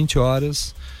 às 20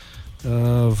 horas.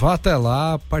 Vá até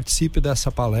lá, participe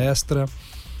dessa palestra.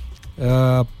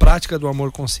 Prática do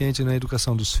amor consciente na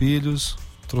educação dos filhos.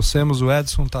 Trouxemos o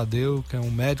Edson Tadeu, que é um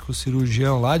médico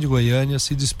cirurgião lá de Goiânia,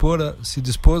 se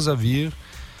dispôs a vir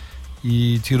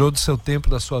e tirou do seu tempo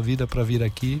da sua vida para vir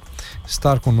aqui,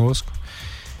 estar conosco.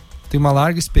 Tem uma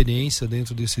larga experiência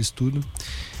dentro desse estudo.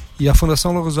 E a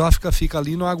Fundação Logosófica fica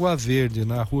ali no Água Verde,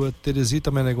 na rua Teresita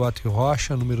Menegotti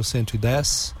Rocha, número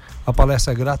 110. A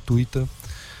palestra é gratuita.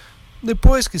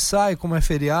 Depois que sai, como é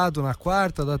feriado, na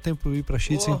quarta, dá tempo de ir para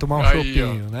Chitzen e tomar um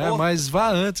chopinho, né? Mas vá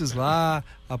antes lá,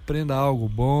 aprenda algo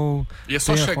bom. E é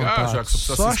só chegar,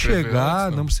 Jackson, só chegar,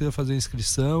 antes, não precisa fazer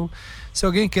inscrição. Se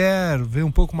alguém quer ver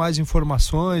um pouco mais de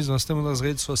informações, nós temos nas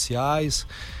redes sociais,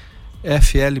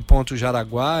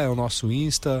 fl.jaraguá é o nosso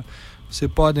Insta. Você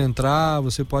pode entrar,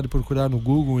 você pode procurar no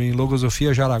Google em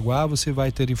Logosofia Jaraguá, você vai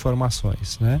ter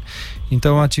informações, né?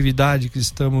 Então, é uma atividade que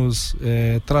estamos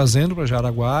trazendo para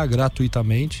Jaraguá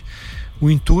gratuitamente.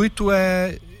 O intuito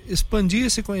é expandir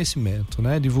esse conhecimento,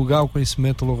 né? Divulgar o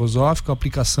conhecimento logosófico, a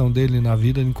aplicação dele na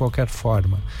vida de qualquer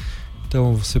forma.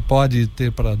 Então, você pode ter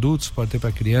para adultos, pode ter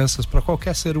para crianças, para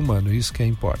qualquer ser humano, isso que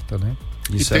importa, né?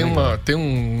 Isso tem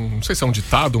não sei se é um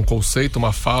ditado, um conceito,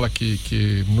 uma fala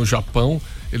que no Japão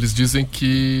eles dizem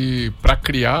que para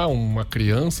criar uma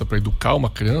criança, para educar uma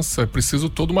criança, é preciso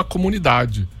toda uma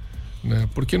comunidade, né?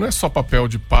 Porque não é só papel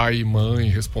de pai e mãe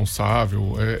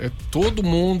responsável, é todo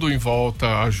mundo em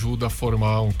volta ajuda a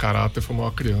formar um caráter, formar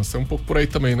uma criança. É um pouco por aí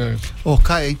também, né?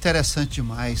 Caio, é interessante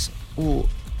demais.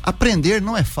 Aprender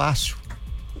não é fácil.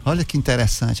 Olha que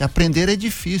interessante. Aprender é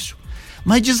difícil.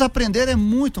 Mas desaprender é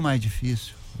muito mais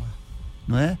difícil,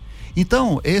 não é?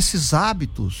 Então, esses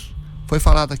hábitos, foi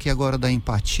falado aqui agora da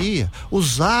empatia,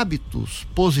 os hábitos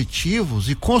positivos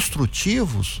e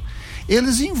construtivos,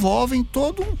 eles envolvem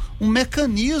todo um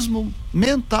mecanismo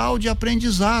mental de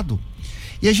aprendizado.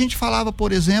 E a gente falava,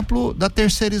 por exemplo, da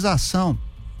terceirização.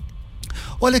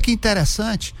 Olha que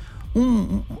interessante,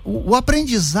 o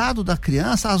aprendizado da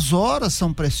criança, as horas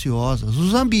são preciosas,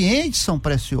 os ambientes são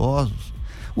preciosos.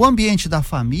 O ambiente da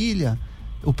família,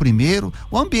 o primeiro,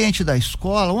 o ambiente da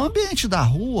escola, o ambiente da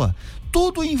rua,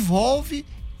 tudo envolve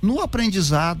no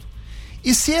aprendizado.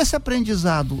 E se esse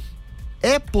aprendizado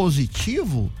é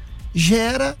positivo,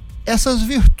 gera essas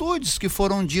virtudes que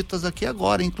foram ditas aqui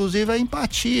agora, inclusive a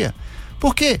empatia.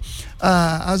 Porque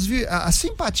a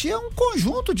simpatia é um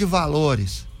conjunto de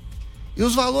valores. E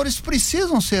os valores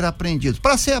precisam ser aprendidos.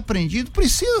 Para ser aprendido,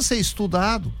 precisa ser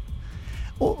estudado.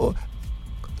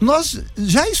 Nós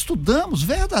já estudamos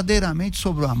verdadeiramente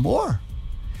sobre o amor?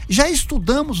 Já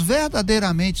estudamos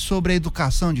verdadeiramente sobre a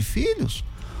educação de filhos?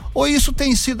 Ou isso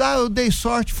tem sido, eu dei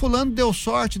sorte, fulano deu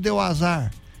sorte, deu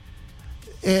azar?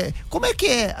 Como é que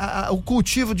é o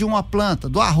cultivo de uma planta,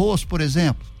 do arroz, por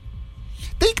exemplo?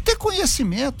 Tem que ter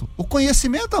conhecimento. O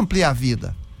conhecimento amplia a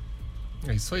vida.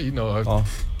 É isso aí, não.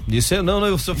 Isso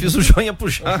eu só fiz o joinha pro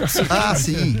Jackson.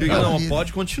 Sim. Não,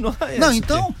 pode continuar. Não,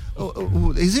 então,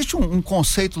 existe um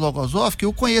conceito logosófico que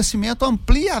o conhecimento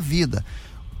amplia a vida.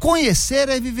 Conhecer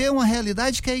é viver uma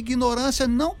realidade que a ignorância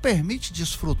não permite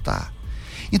desfrutar.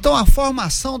 Então, a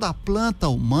formação da planta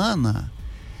humana,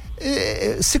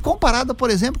 se comparada, por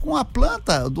exemplo, com a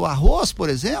planta do arroz, por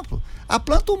exemplo, a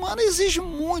planta humana exige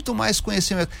muito mais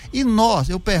conhecimento. E nós,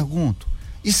 eu pergunto,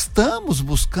 estamos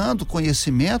buscando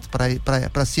conhecimento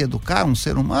para se educar um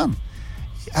ser humano?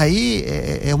 Aí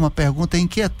é uma pergunta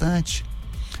inquietante.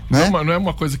 Não é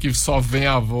uma coisa que só vem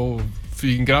avô,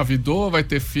 engravidou, vai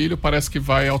ter filho, parece que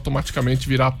vai automaticamente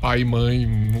virar pai e mãe.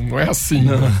 Não é assim.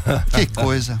 Não. Né? Que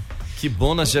coisa. Que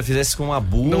bom nós já fizesse com uma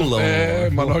bula.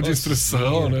 Manual de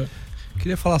instrução, né?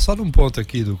 queria falar só de um ponto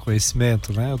aqui do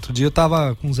conhecimento, né? Outro dia eu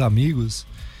estava com uns amigos,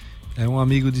 um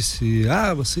amigo disse,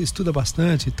 você estuda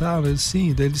bastante e tal. Eu disse,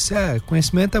 sim. Daí ele disse,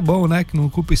 conhecimento é bom, né? Que não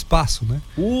ocupa espaço, né?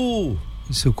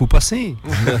 Isso ocupa sim.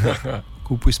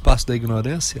 Ocupa o espaço da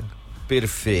ignorância.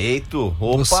 Perfeito.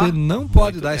 Opa, você não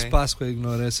pode dar espaço com a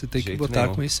ignorância, você tem que botar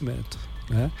conhecimento,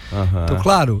 né? Então,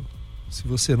 claro, se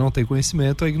você não tem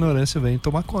conhecimento, a ignorância vem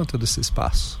tomar conta desse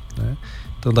espaço, né?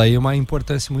 Então daí é uma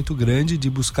importância muito grande de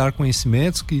buscar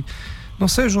conhecimentos que não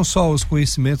sejam só os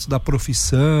conhecimentos da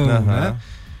profissão, né?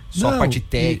 Só a parte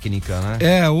técnica,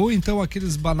 né? Ou então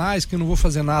aqueles banais que eu não vou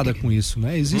fazer nada com isso,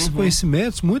 né? Existem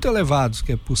conhecimentos muito elevados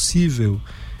que é possível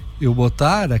eu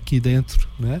botar aqui dentro,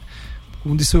 né?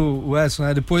 Como disse o Edson,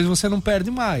 né? Depois você não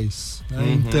perde mais,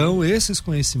 né? Então esses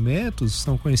conhecimentos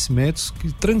são conhecimentos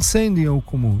que transcendem o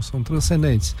comum, são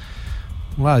transcendentes.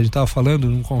 Vamos lá, a gente estava falando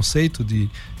num conceito de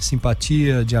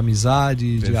simpatia, de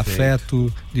amizade, de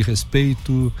afeto, de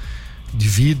respeito, de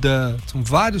vida. São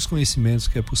vários conhecimentos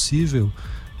que é possível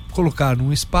colocar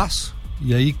num espaço.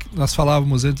 E aí nós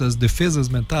falávamos antes das defesas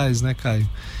mentais, né, Caio?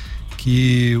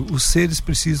 Que os seres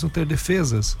precisam ter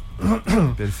defesas.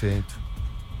 Perfeito.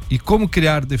 E como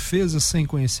criar defesas sem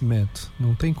conhecimento?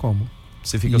 Não tem como.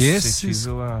 Você fica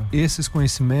suscetível a... Esses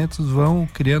conhecimentos vão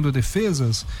criando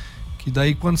defesas que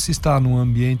daí quando se está num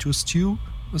ambiente hostil,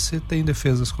 você tem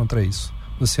defesas contra isso.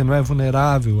 Você não é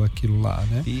vulnerável àquilo lá,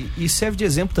 né? E serve de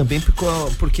exemplo também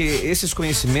porque esses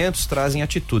conhecimentos trazem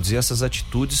atitudes. E essas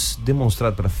atitudes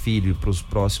demonstradas para filho e para os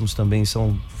próximos também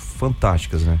são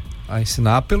fantásticas, né? A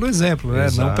ensinar pelo exemplo, né?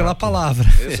 Não pela palavra.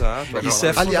 Exato. Isso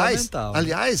é fundamental.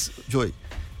 Aliás, Joey,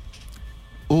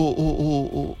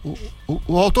 o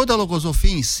autor da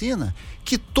Logosofia ensina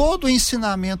que todo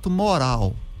ensinamento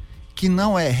moral que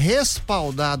não é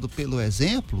respaldado pelo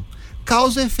exemplo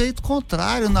causa efeito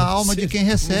contrário na alma de quem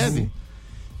recebe,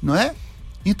 não é?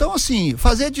 Então, assim,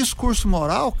 fazer discurso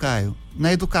moral, Caio,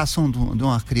 na educação de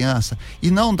uma criança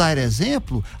e não dar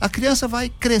exemplo, a criança vai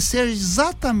crescer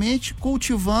exatamente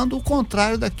cultivando o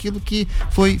contrário daquilo que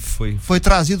foi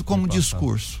trazido como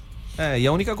discurso. E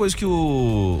a única coisa que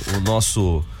o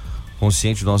nosso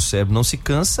consciente, o nosso cérebro não se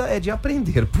cansa é de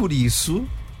aprender. Por isso,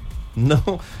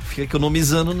 não fica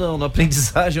economizando na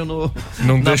aprendizagem ou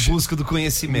na busca do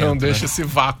conhecimento. Não deixa esse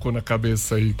vácuo na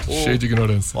cabeça aí, cheio de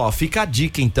ignorância. Fica a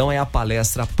dica então, é a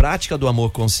palestra Prática do Amor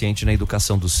Consciente na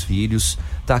Educação dos Filhos.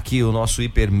 Tá aqui o nosso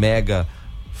hiper mega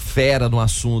fera no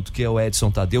assunto, que é o Edson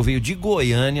Tadeu, veio de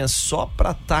Goiânia só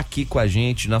pra estar aqui com a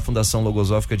gente na Fundação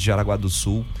Logosófica de Jaraguá do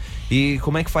Sul. E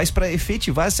como é que faz para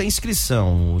efetivar essa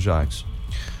inscrição, Jackson?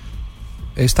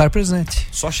 É estar presente.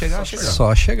 Só chegar?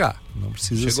 Só chegar. Não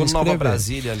precisa Chegou se no inscrever. Nova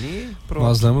Brasília ali, pronto.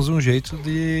 Nós damos um jeito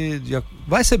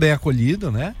vai ser bem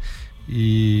acolhido, né?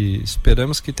 E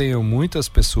esperamos que tenham muitas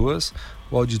pessoas.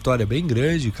 O auditório é bem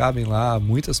grande, cabem lá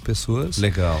muitas pessoas.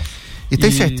 Legal. E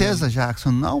tem certeza,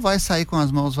 Jackson, não vai sair com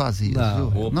as mãos vazias,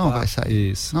 viu? Não vai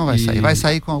sair. Isso. Não vai sair. Vai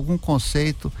sair com algum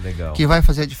conceito que vai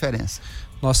fazer a diferença.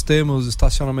 Nós temos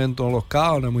estacionamento no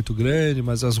local, não é muito grande,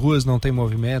 mas as ruas não tem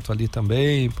movimento ali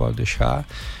também, pode deixar.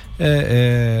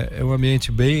 É um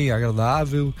ambiente bem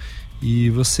agradável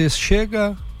e você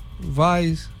chega,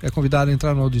 é convidado a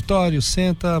entrar no auditório,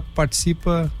 senta,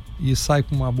 participa e sai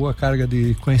com uma boa carga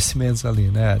de conhecimentos ali,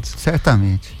 né, Edson?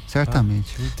 Certamente.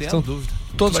 Não tenho dúvida.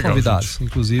 Todos legal, convidados, gente.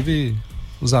 Inclusive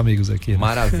os amigos aqui. Né?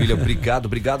 Maravilha,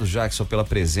 obrigado Jackson pela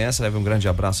presença, leve um grande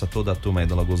abraço a toda a turma aí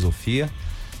da Logosofia.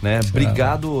 Né?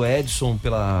 Obrigado, Edson,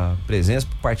 pela presença,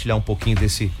 por partilhar um pouquinho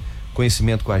desse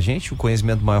conhecimento com a gente. O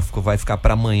conhecimento maior vai ficar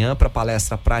para amanhã, para a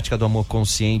palestra Prática do Amor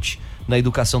Consciente na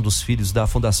Educação dos Filhos da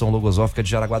Fundação Logosófica de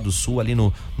Jaraguá do Sul, ali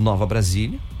no Nova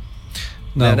Brasília.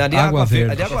 Não, Água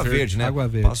Verde. Ali Água Verde, né? Água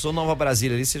Verde. Passou Nova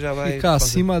Brasília ali, você já vai... Fica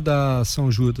acima da São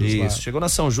Judas. Isso, lá. Chegou na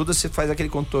São Judas, você faz aquele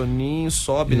contorninho,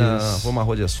 sobe na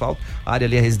rua de asfalto, a área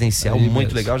ali é residencial, aí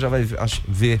muito mesmo. Legal, já vai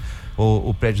ver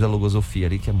o prédio da Logosofia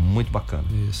ali, que é muito bacana.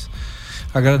 Isso.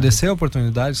 Agradecer a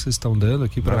oportunidade que vocês estão dando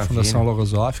aqui para a Fundação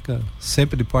Logosófica,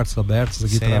 sempre de portas abertas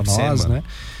aqui para nós, né?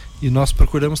 E nós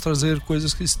procuramos trazer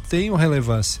coisas que tenham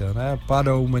relevância, né,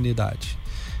 para a humanidade.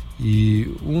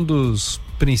 E um dos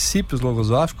princípios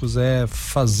logosóficos é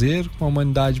fazer com a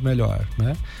humanidade melhor,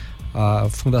 né? A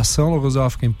Fundação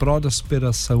Logosófica em prol da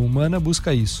superação humana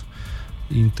busca isso.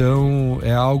 Então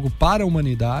é algo para a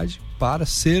humanidade, para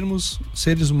sermos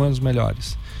seres humanos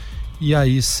melhores. E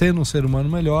aí, sendo um ser humano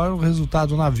melhor, o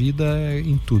resultado na vida é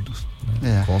em tudo,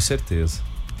 né? Com certeza.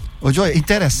 Ô Joey,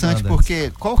 interessante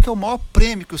porque qual que é o maior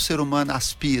prêmio que o ser humano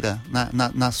aspira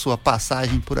na sua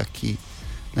passagem por aqui?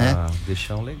 Né?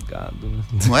 Deixar um legado, né?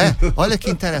 Não é? Olha que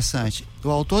interessante.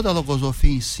 o autor da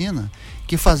Logosofia ensina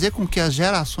que fazer com que as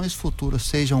gerações futuras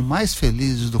sejam mais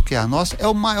felizes do que a nossa é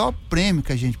o maior prêmio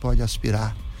que a gente pode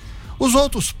aspirar. Os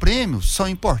outros prêmios são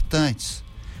importantes,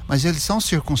 mas eles são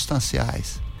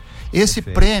circunstanciais. Esse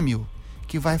prêmio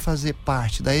que vai fazer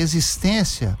parte da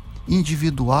existência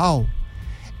individual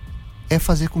é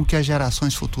fazer com que as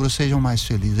gerações futuras sejam mais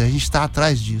felizes. A gente está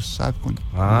atrás disso, sabe?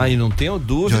 E não tenho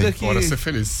dúvida que bora ser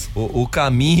feliz. O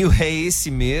caminho é esse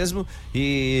mesmo,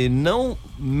 e não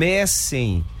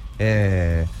mecem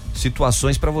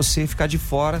situações para você ficar de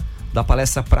fora da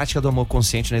palestra Prática do Amor,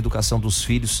 Consciente na Educação dos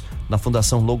Filhos, na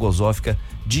Fundação Logosófica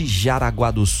de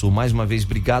Jaraguá do Sul. Mais uma vez,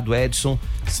 obrigado, Edson.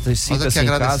 Sinta-se em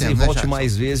casa e volte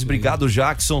mais vezes. Obrigado,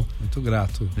 Jackson. Muito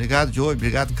grato. Obrigado, Diogo.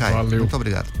 Obrigado, Caio. Valeu. Muito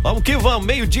obrigado. Vamos que vamos,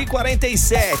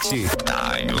 12:47.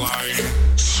 Timeline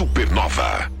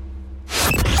Supernova.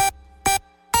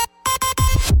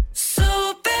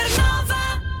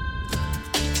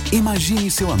 Imagine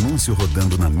seu anúncio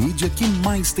rodando na mídia que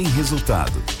mais tem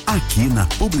resultado. Aqui na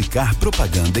Publicar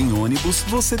Propaganda em Ônibus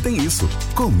você tem isso.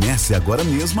 Comece agora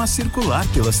mesmo a circular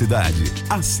pela cidade.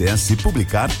 Acesse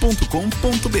publicar.com.br.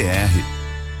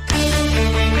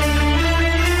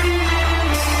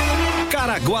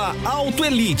 Caraguá Auto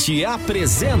Elite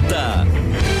apresenta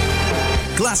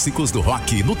Clássicos do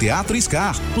Rock no Teatro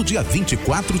Scar, no dia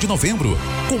 24 de novembro,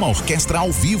 com uma orquestra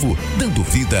ao vivo, dando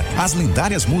vida às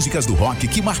lendárias músicas do rock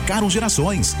que marcaram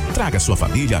gerações. Traga sua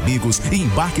família, amigos e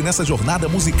embarque nessa jornada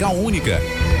musical única.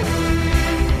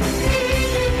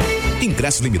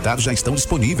 Ingressos limitados já estão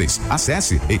disponíveis.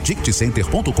 Acesse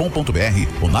eticketcenter.com.br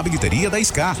ou na bilheteria da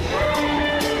Scar.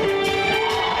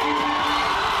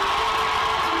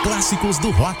 Clássicos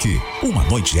do Rock. Uma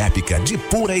noite épica de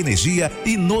pura energia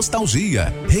e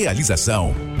nostalgia.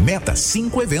 Realização: Meta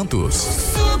 5 Eventos.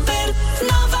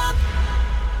 Supernova.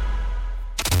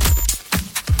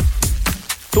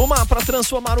 Turma, para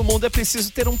transformar o mundo é preciso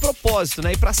ter um propósito,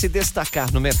 né? E para se destacar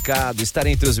no mercado, estar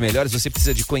entre os melhores, você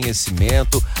precisa de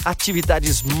conhecimento,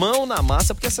 atividades mão na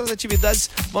massa, porque essas atividades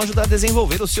vão ajudar a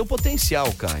desenvolver o seu potencial,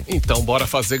 Caio. Então, bora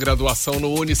fazer graduação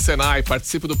no Unisenai.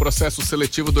 Participe do processo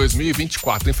seletivo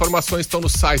 2024. Informações estão no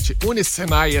site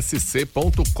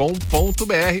unisenaisc.com.br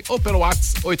ou pelo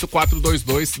WhatsApp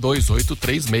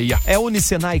 84222836. É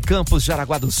Unisenai Campus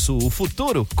Jaraguá do Sul. O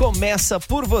futuro começa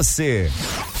por você.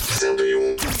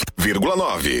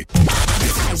 101,9.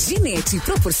 A Ginete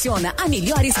proporciona a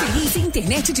melhor experiência em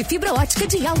internet de fibra ótica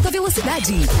de alta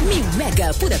velocidade. 1000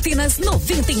 mega por apenas R$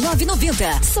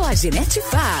 99,90. Só a Ginete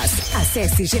faz.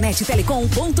 Acesse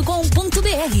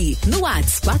genetetelecom.com.br. No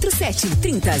WhatsApp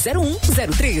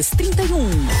 4730010331.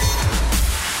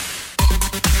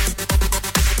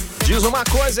 Diz uma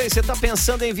coisa aí, você tá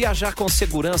pensando em viajar com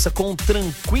segurança, com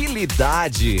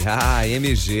tranquilidade? A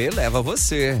MG leva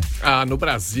você. No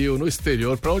Brasil, no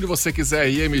exterior, pra onde você quiser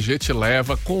ir, a MG te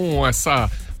leva com essa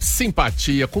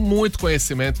simpatia, com muito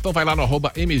conhecimento. Então vai lá no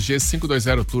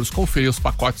 @MG520 Tours, conferir os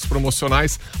pacotes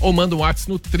promocionais ou manda um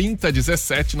WhatsApp no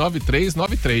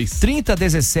 3017-9393.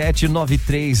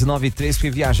 3017-9393, porque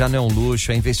viajar não é um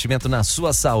luxo, é investimento na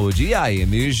sua saúde. E a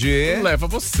MG leva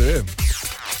você.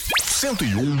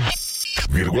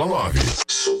 101,9.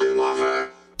 Supernova.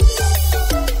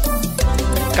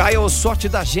 Caio, sorte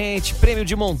da gente, prêmio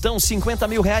de montão, R$50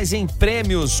 mil em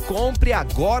prêmios. Compre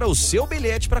agora o seu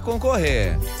bilhete para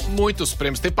concorrer. Muitos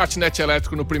prêmios, tem patinete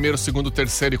elétrico no primeiro, segundo,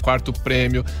 terceiro e quarto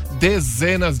prêmio,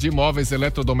 dezenas de móveis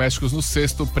eletrodomésticos no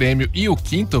sexto prêmio e o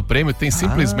quinto prêmio tem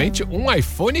simplesmente um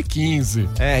iPhone 15.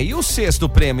 E o sexto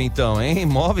prêmio então, hein?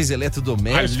 Móveis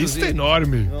eletrodomésticos. A lista é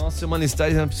enorme. Nossa, uma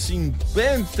listagem de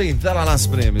 50 e tá lá nas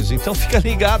prêmios. Então fica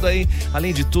ligado aí.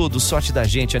 Além de tudo, sorte da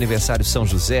gente, aniversário São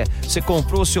José. Você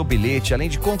comprou o seu bilhete, além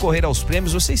de concorrer aos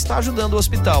prêmios, você está ajudando o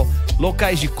hospital.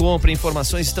 Locais de compra e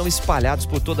informações estão espalhados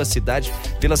por toda a cidade,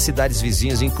 pelas cidades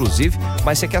vizinhas inclusive,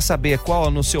 mas você quer saber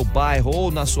qual no seu bairro ou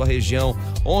na sua região,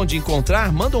 onde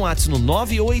encontrar? Manda um WhatsApp no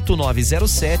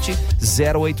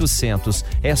 98907-0800.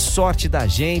 É sorte da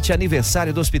gente,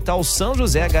 aniversário do Hospital São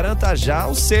José, garanta já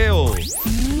o seu.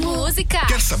 Música.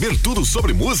 Quer saber tudo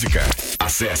sobre música?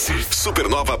 Acesse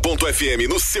supernova.fm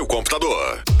no seu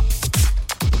computador.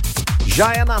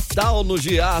 Já é Natal no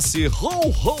Giasse. Ho,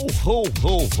 ho, ho,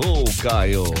 ho, ho,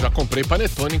 Caio. Já comprei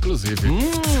panetone, inclusive.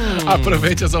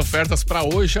 Aproveite as ofertas para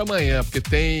hoje e amanhã, porque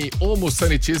tem Omo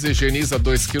Sanitiza e Higieniza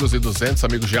 2,2 kg,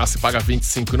 amigo Giasse paga R$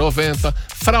 25,90.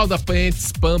 Fralda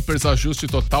Pants, Pampers, ajuste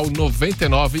total R$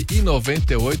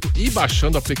 99,98. E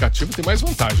baixando o aplicativo tem mais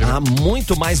vantagem, né?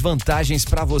 Muito mais vantagens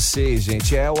para vocês,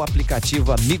 gente. É o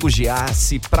aplicativo Amigo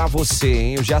Giasse para você,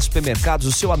 hein? O Giasse Supermercados,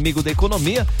 o seu amigo da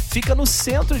economia, fica no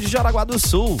centro de Jaraguá do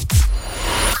Sul.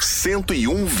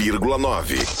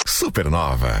 101,9.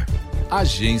 Supernova.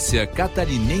 Agência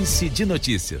Catarinense de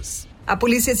Notícias. A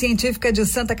Polícia Científica de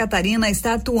Santa Catarina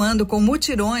está atuando com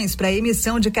mutirões para a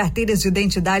emissão de carteiras de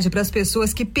identidade para as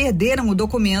pessoas que perderam o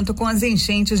documento com as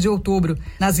enchentes de outubro.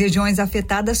 Nas regiões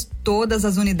afetadas, todas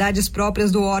as unidades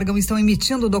próprias do órgão estão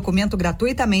emitindo o documento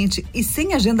gratuitamente e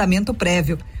sem agendamento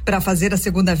prévio. Para fazer a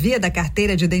segunda via da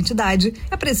carteira de identidade,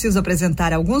 é preciso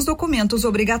apresentar alguns documentos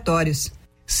obrigatórios.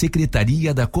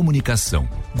 Secretaria da Comunicação,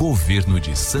 Governo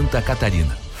de Santa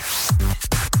Catarina.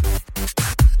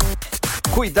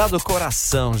 Cuidar do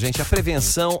coração, gente, a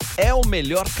prevenção é o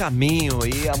melhor caminho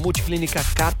e a Multiclínica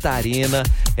Catarina,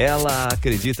 ela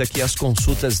acredita que as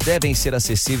consultas devem ser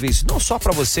acessíveis não só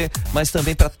para você, mas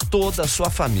também para toda a sua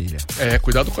família.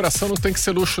 Cuidar do coração não tem que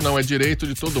ser luxo não, é direito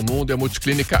de todo mundo e a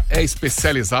Multiclínica é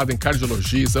especializada em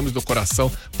cardiologia, exames do coração,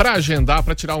 para agendar,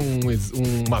 para tirar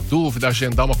uma dúvida,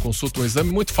 agendar uma consulta, um exame,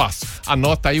 muito fácil.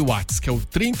 Anota aí o WhatsApp, que é o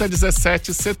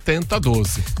 3017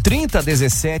 7012.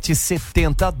 3017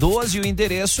 7012 e o endereço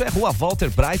é Rua Walter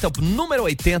Breithaupt, número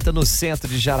 80, no centro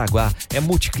de Jaraguá. É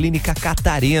Multiclínica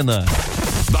Catarina.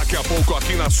 Daqui a pouco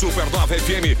aqui na Supernova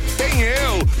FM tem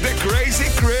eu, The Crazy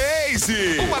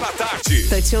Crazy. 1h.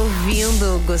 Tô te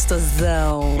ouvindo,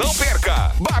 gostosão. Não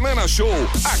perca, Banana Show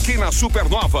aqui na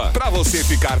Supernova, pra você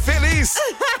ficar feliz,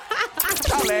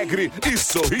 alegre e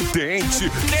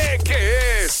sorridente. Que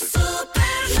é esse?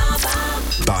 Supernova.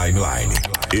 Timeline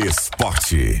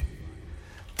Esporte.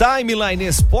 Timeline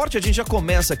Esporte, a gente já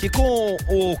começa aqui com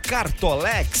o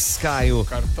Cartolex, Caio.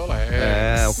 Cartolex.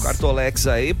 O Cartolex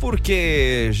aí,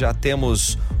 porque já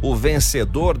temos o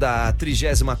vencedor da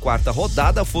 34ª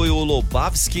rodada, foi o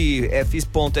Lobavski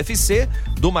F.FC,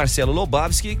 do Marcelo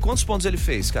Lobavski. Quantos pontos ele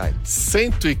fez, Caio?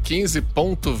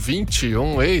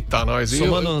 115,21. Eita, nós.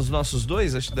 Somando os nossos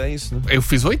dois, acho que dá isso, né? Eu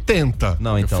fiz 80.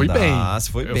 Não, então eu fui bem.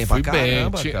 Você foi bem pra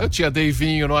caramba, cara. Eu tinha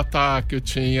Davinho no ataque, eu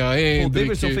tinha Hendrick. O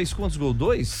Davidson fez quantos gols?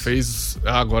 2? Fez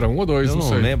agora 1 ou 2, eu não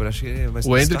sei. Eu não lembro, acho que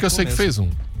o Hendrick eu sei que fez 1.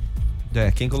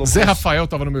 Quem colocou Zé Rafael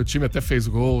tava no meu time, até fez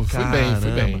gol. Fui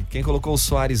bem. Quem colocou o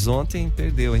Soares ontem,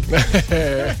 perdeu, hein?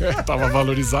 Tava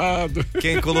valorizado.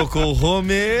 Quem colocou o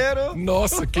Romero...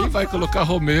 Nossa, quem vai colocar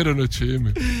Romero no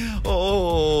time?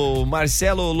 Ô,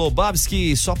 Marcelo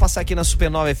Lobavski, só passar aqui na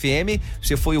Supernova FM,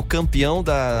 você foi o campeão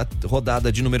da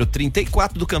rodada de número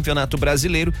 34 do Campeonato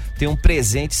Brasileiro, tem um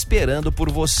presente esperando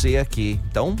por você aqui,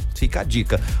 então fica a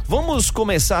dica. Vamos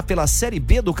começar pela Série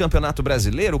B do Campeonato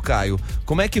Brasileiro, Caio?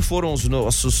 Como é que foram os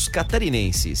nossos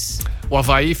catarinenses? O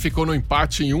Avaí ficou no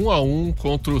empate em 1-1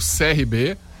 contra o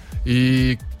CRB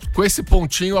e com esse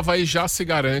pontinho o Avaí já se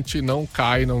garante, não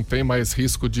cai, não tem mais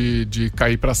risco de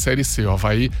cair para a Série C. O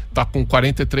Avaí está com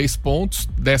 43 pontos,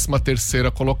 13ª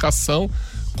colocação.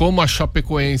 Como a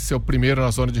Chapecoense é o primeiro na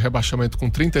zona de rebaixamento com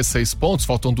 36 pontos,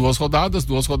 faltam 2 rodadas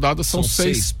são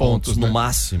 6 pontos, no né?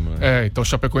 máximo. Então o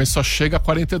Chapecoense só chega a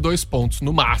 42 pontos,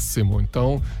 no máximo.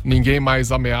 Então ninguém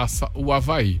mais ameaça o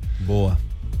Avaí. Boa.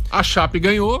 A Chape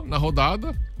ganhou na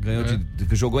rodada.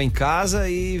 Jogou em casa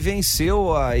e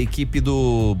venceu a equipe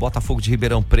do Botafogo de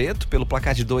Ribeirão Preto pelo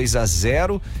placar de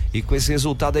 2-0, e com esse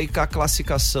resultado aí, a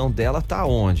classificação dela tá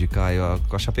onde, Caio?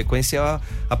 A Chapecoense é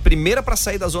a primeira para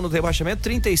sair da zona do rebaixamento,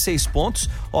 36 pontos.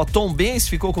 Tombense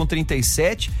ficou com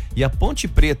 37 e a Ponte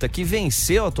Preta, que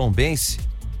venceu a Tombense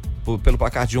pelo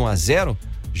placar de 1-0,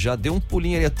 já deu um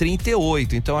pulinho ali a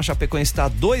 38. Então a Chapecoense está a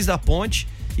 2 da Ponte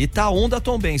e tá 1 da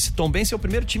Tombense. Tombense é o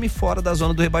primeiro time fora da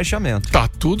zona do rebaixamento. Tá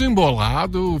tudo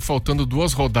embolado, faltando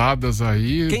 2 rodadas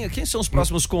aí. Quem são os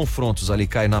próximos confrontos ali,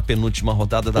 Caio, na penúltima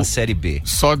rodada da Série B?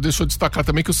 Só deixa eu destacar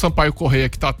também que o Sampaio Correia,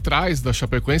 que tá atrás da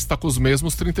Chapecoense, tá com os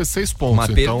mesmos 36 pontos. Mas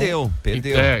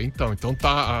perdeu. Então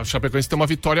tá, a Chapecoense tem uma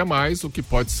vitória a mais, o que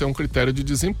pode ser um critério de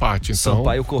desempate. Então,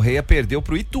 Sampaio Correia perdeu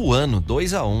pro Ituano,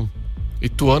 2-1.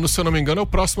 Ituano, se eu não me engano, é o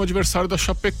próximo adversário da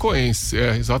Chapecoense.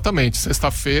 Exatamente.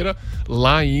 Sexta-feira,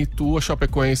 lá em Itu, a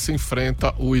Chapecoense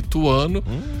enfrenta o Ituano.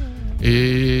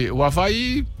 E o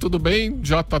Avaí, tudo bem,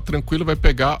 já tá tranquilo, vai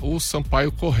pegar o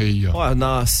Sampaio Correia.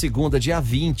 Na segunda, dia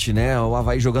 20, né? O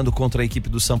Avaí jogando contra a equipe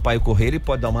do Sampaio Correia, ele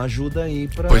pode dar uma ajuda aí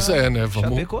pra né?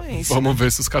 Vamos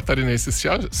ver se os catarinenses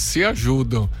se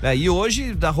ajudam. E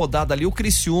hoje, da rodada ali, o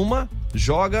Criciúma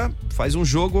faz um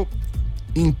jogo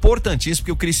importantíssimo,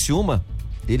 porque o Criciúma,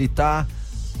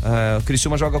 o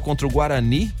Criciúma joga contra o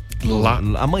Guarani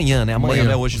amanhã, né? Amanhã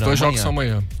não é hoje, não. Os 2 jogos são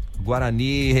amanhã. O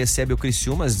Guarani recebe o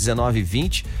Criciúma às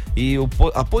 19h20 e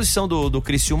a posição do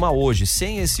Criciúma hoje,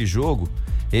 sem esse jogo,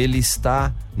 ele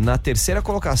está na 3ª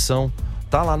colocação,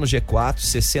 tá lá no G4,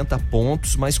 60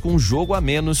 pontos, mas com um jogo a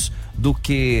menos do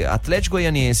que Atlético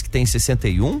Goianiense, que tem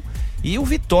 61, e o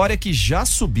Vitória, que já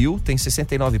subiu, tem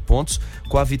 69 pontos,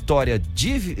 com a vitória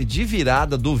de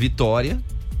virada do Vitória,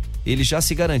 ele já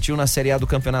se garantiu na Série A do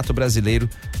Campeonato Brasileiro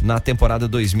na temporada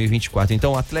 2024.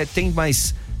 Então o Atlético tem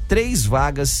mais 3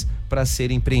 vagas para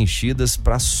serem preenchidas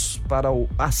para o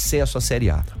acesso à Série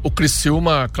A. O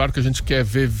Criciúma, claro que a gente quer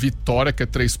ver vitória, que é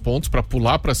 3 pontos, para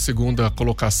pular para a segunda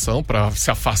colocação, para se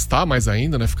afastar mais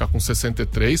ainda, né? Ficar com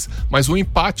 63, mas o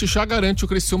empate já garante o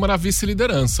Criciúma na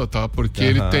vice-liderança, tá?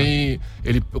 Porque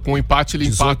com o empate ele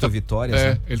 18 empata. vitórias,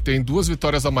 né? Ele tem 2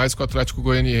 vitórias a mais que o Atlético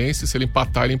Goianiense, se ele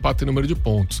empatar, ele empata em número de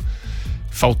pontos.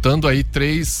 Faltando aí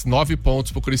 9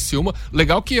 pontos pro Criciúma.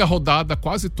 Legal que a rodada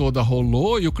quase toda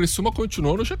rolou e o Criciúma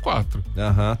continuou no G4.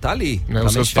 Tá ali. Né?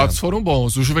 Os resultados foram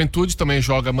bons. O Juventude também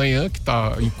joga amanhã, que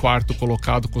tá em 4º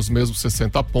colocado com os mesmos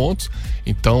 60 pontos.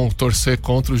 Então, torcer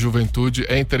contra o Juventude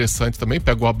é interessante também.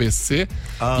 Pega o ABC.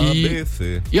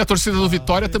 E a torcida do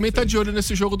Vitória também tá de olho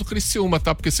nesse jogo do Criciúma,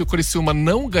 tá? Porque se o Criciúma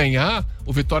não ganhar,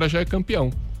 o Vitória já é campeão.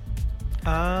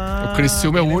 O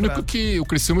Criciúma é o único que o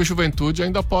Criciúma e o Juventude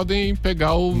ainda podem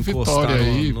pegar o Vitória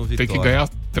aí. Tem que ganhar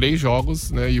 3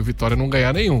 jogos, né? E o Vitória não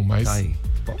ganhar nenhum, mas... Tá aí.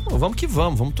 Vamos que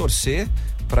vamos torcer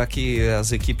para que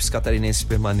as equipes catarinenses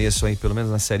permaneçam aí pelo menos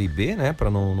na Série B, né?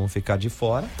 Para não ficar de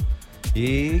fora.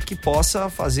 E que possa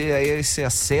fazer aí esse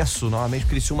acesso novamente, o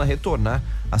Criciúma retornar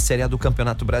à Série A do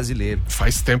Campeonato Brasileiro.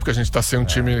 Faz tempo que a gente tá sem um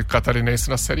time catarinense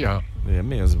na Série A. É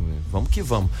mesmo, vamos que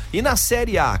vamos. E na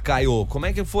Série A, Caio, como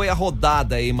é que foi a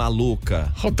rodada aí,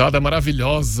 maluca? Rodada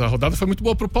maravilhosa, a rodada foi muito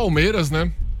boa pro Palmeiras,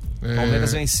 né?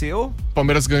 Palmeiras venceu?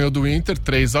 Palmeiras ganhou do Inter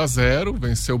 3-0,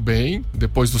 venceu bem,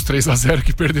 depois dos 3-0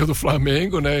 que perdeu do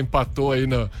Flamengo, né? Empatou aí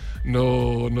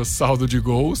no saldo de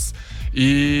gols.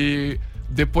 E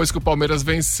depois que o Palmeiras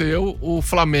venceu, o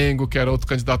Flamengo, que era outro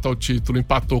candidato ao título,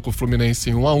 empatou com o Fluminense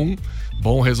em 1-1.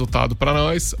 Bom resultado para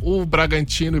nós. O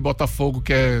Bragantino e Botafogo,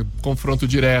 que é confronto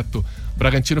direto. O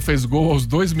Bragantino fez gol aos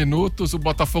 2 minutos, o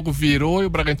Botafogo virou e o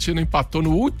Bragantino empatou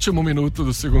no último minuto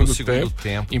do segundo tempo.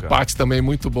 Empate também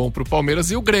muito bom pro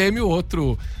Palmeiras. E o Grêmio,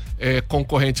 outro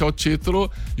concorrente ao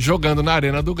título, jogando na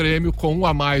Arena do Grêmio com 1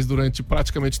 a mais durante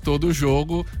praticamente todo o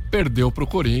jogo, perdeu pro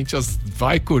Corinthians.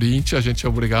 Vai Corinthians, a gente é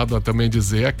obrigado a também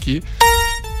dizer aqui.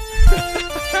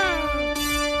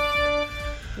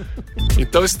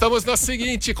 Então estamos na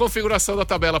seguinte configuração da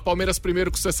tabela: Palmeiras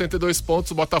primeiro com 62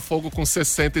 pontos, Botafogo com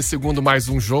 60 em segundo, mais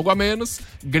um jogo a menos,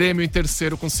 Grêmio em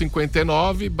terceiro com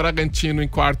 59, Bragantino em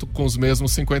quarto com os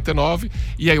mesmos 59,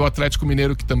 e aí o Atlético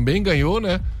Mineiro, que também ganhou,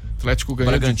 né? Atlético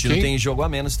ganhou. Bragantino tem jogo a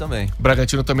menos também.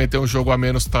 Bragantino também tem um jogo a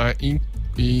menos, tá em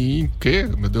quê?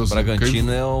 Meu Deus.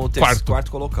 Bragantino é o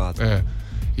quarto colocado.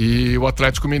 E o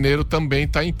Atlético Mineiro também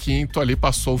tá em quinto, ali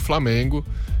passou o Flamengo.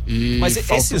 Mas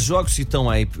esses jogos que estão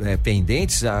aí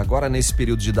pendentes, agora nesse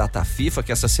período de data FIFA,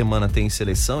 que essa semana tem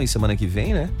seleção e semana que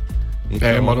vem, né?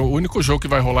 Então... mano, o único jogo que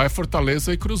vai rolar é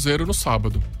Fortaleza e Cruzeiro no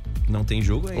sábado. Não tem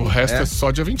jogo aí. O resto é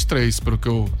só dia 23, pelo que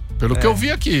eu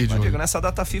vi aqui. Mas, Diego, nessa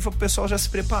data FIFA o pessoal já se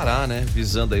preparar, né?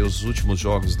 Visando aí os últimos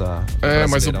jogos do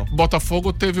mas o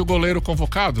Botafogo teve o goleiro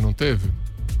convocado, não teve?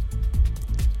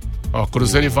 Ó,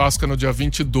 Cruzeiro e Vasco no dia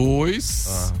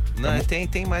 22. Não,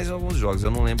 tem mais alguns jogos,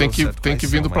 eu não lembro. Tem que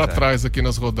vindo pra trás aqui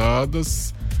nas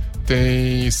rodadas.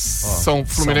 Tem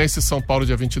Fluminense e São Paulo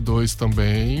dia 22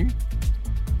 também.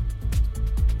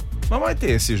 Mas vai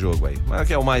ter esse jogo aí, mas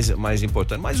que é o mais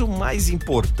importante. Mas o mais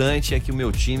importante é que o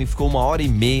meu time ficou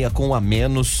 1h30 com 1 a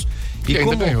menos. E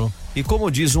ainda ganhou. E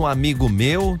como diz um amigo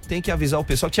meu, tem que avisar o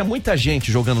pessoal que tinha muita gente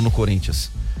jogando no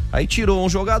Corinthians. Aí tirou um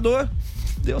jogador,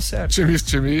 deu certo. O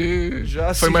time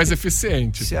já foi mais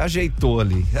eficiente. Se ajeitou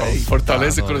ali.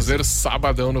 Fortaleza e Cruzeiro,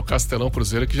 sabadão no Castelão.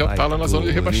 Cruzeiro que já tá lá na zona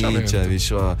de rebaixamento.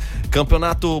 Bicho,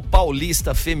 Campeonato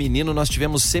Paulista Feminino, nós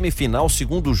tivemos semifinal,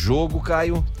 segundo jogo,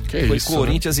 Caio. Foi isso,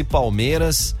 Corinthians, né? E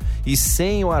Palmeiras. E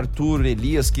sem o Arthur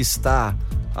Elias, que está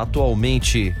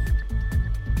atualmente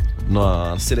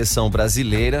na seleção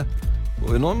brasileira.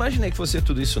 Eu não imaginei que fosse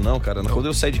tudo isso não, cara. Quando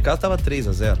eu saí de casa tava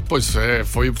 3-0. Pois é,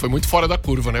 foi muito fora da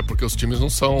curva, né? Porque os times não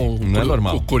são... Não é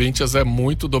normal. O Corinthians é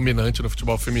muito dominante no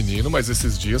futebol feminino, mas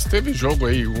esses dias teve jogo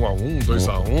aí 1-1,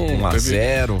 2-1.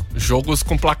 1-0. Jogos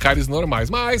com placares normais,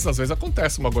 mas às vezes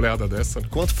acontece uma goleada dessa, né?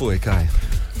 Quanto foi, Caio?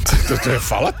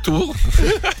 Fala tu.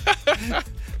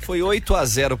 Foi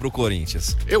 8-0 pro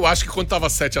Corinthians. Eu acho que quando tava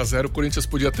 7-0, o Corinthians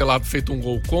podia ter lá feito um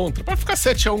gol contra, pra ficar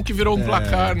 7-1, que virou um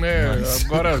placar, né?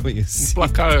 Agora, um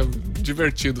placar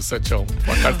divertido, 7-1.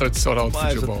 Placar tradicional do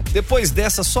futebol. Depois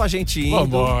dessa, só a gente indo.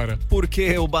 Vambora.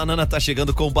 Porque o Banana tá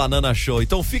chegando com o Banana Show.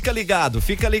 Então fica ligado,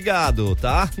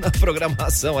 tá? Na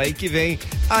programação aí que vem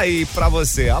aí pra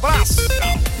você. Abraço!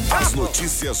 As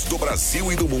notícias do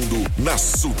Brasil e do mundo na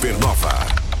Supernova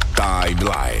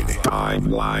Timeline.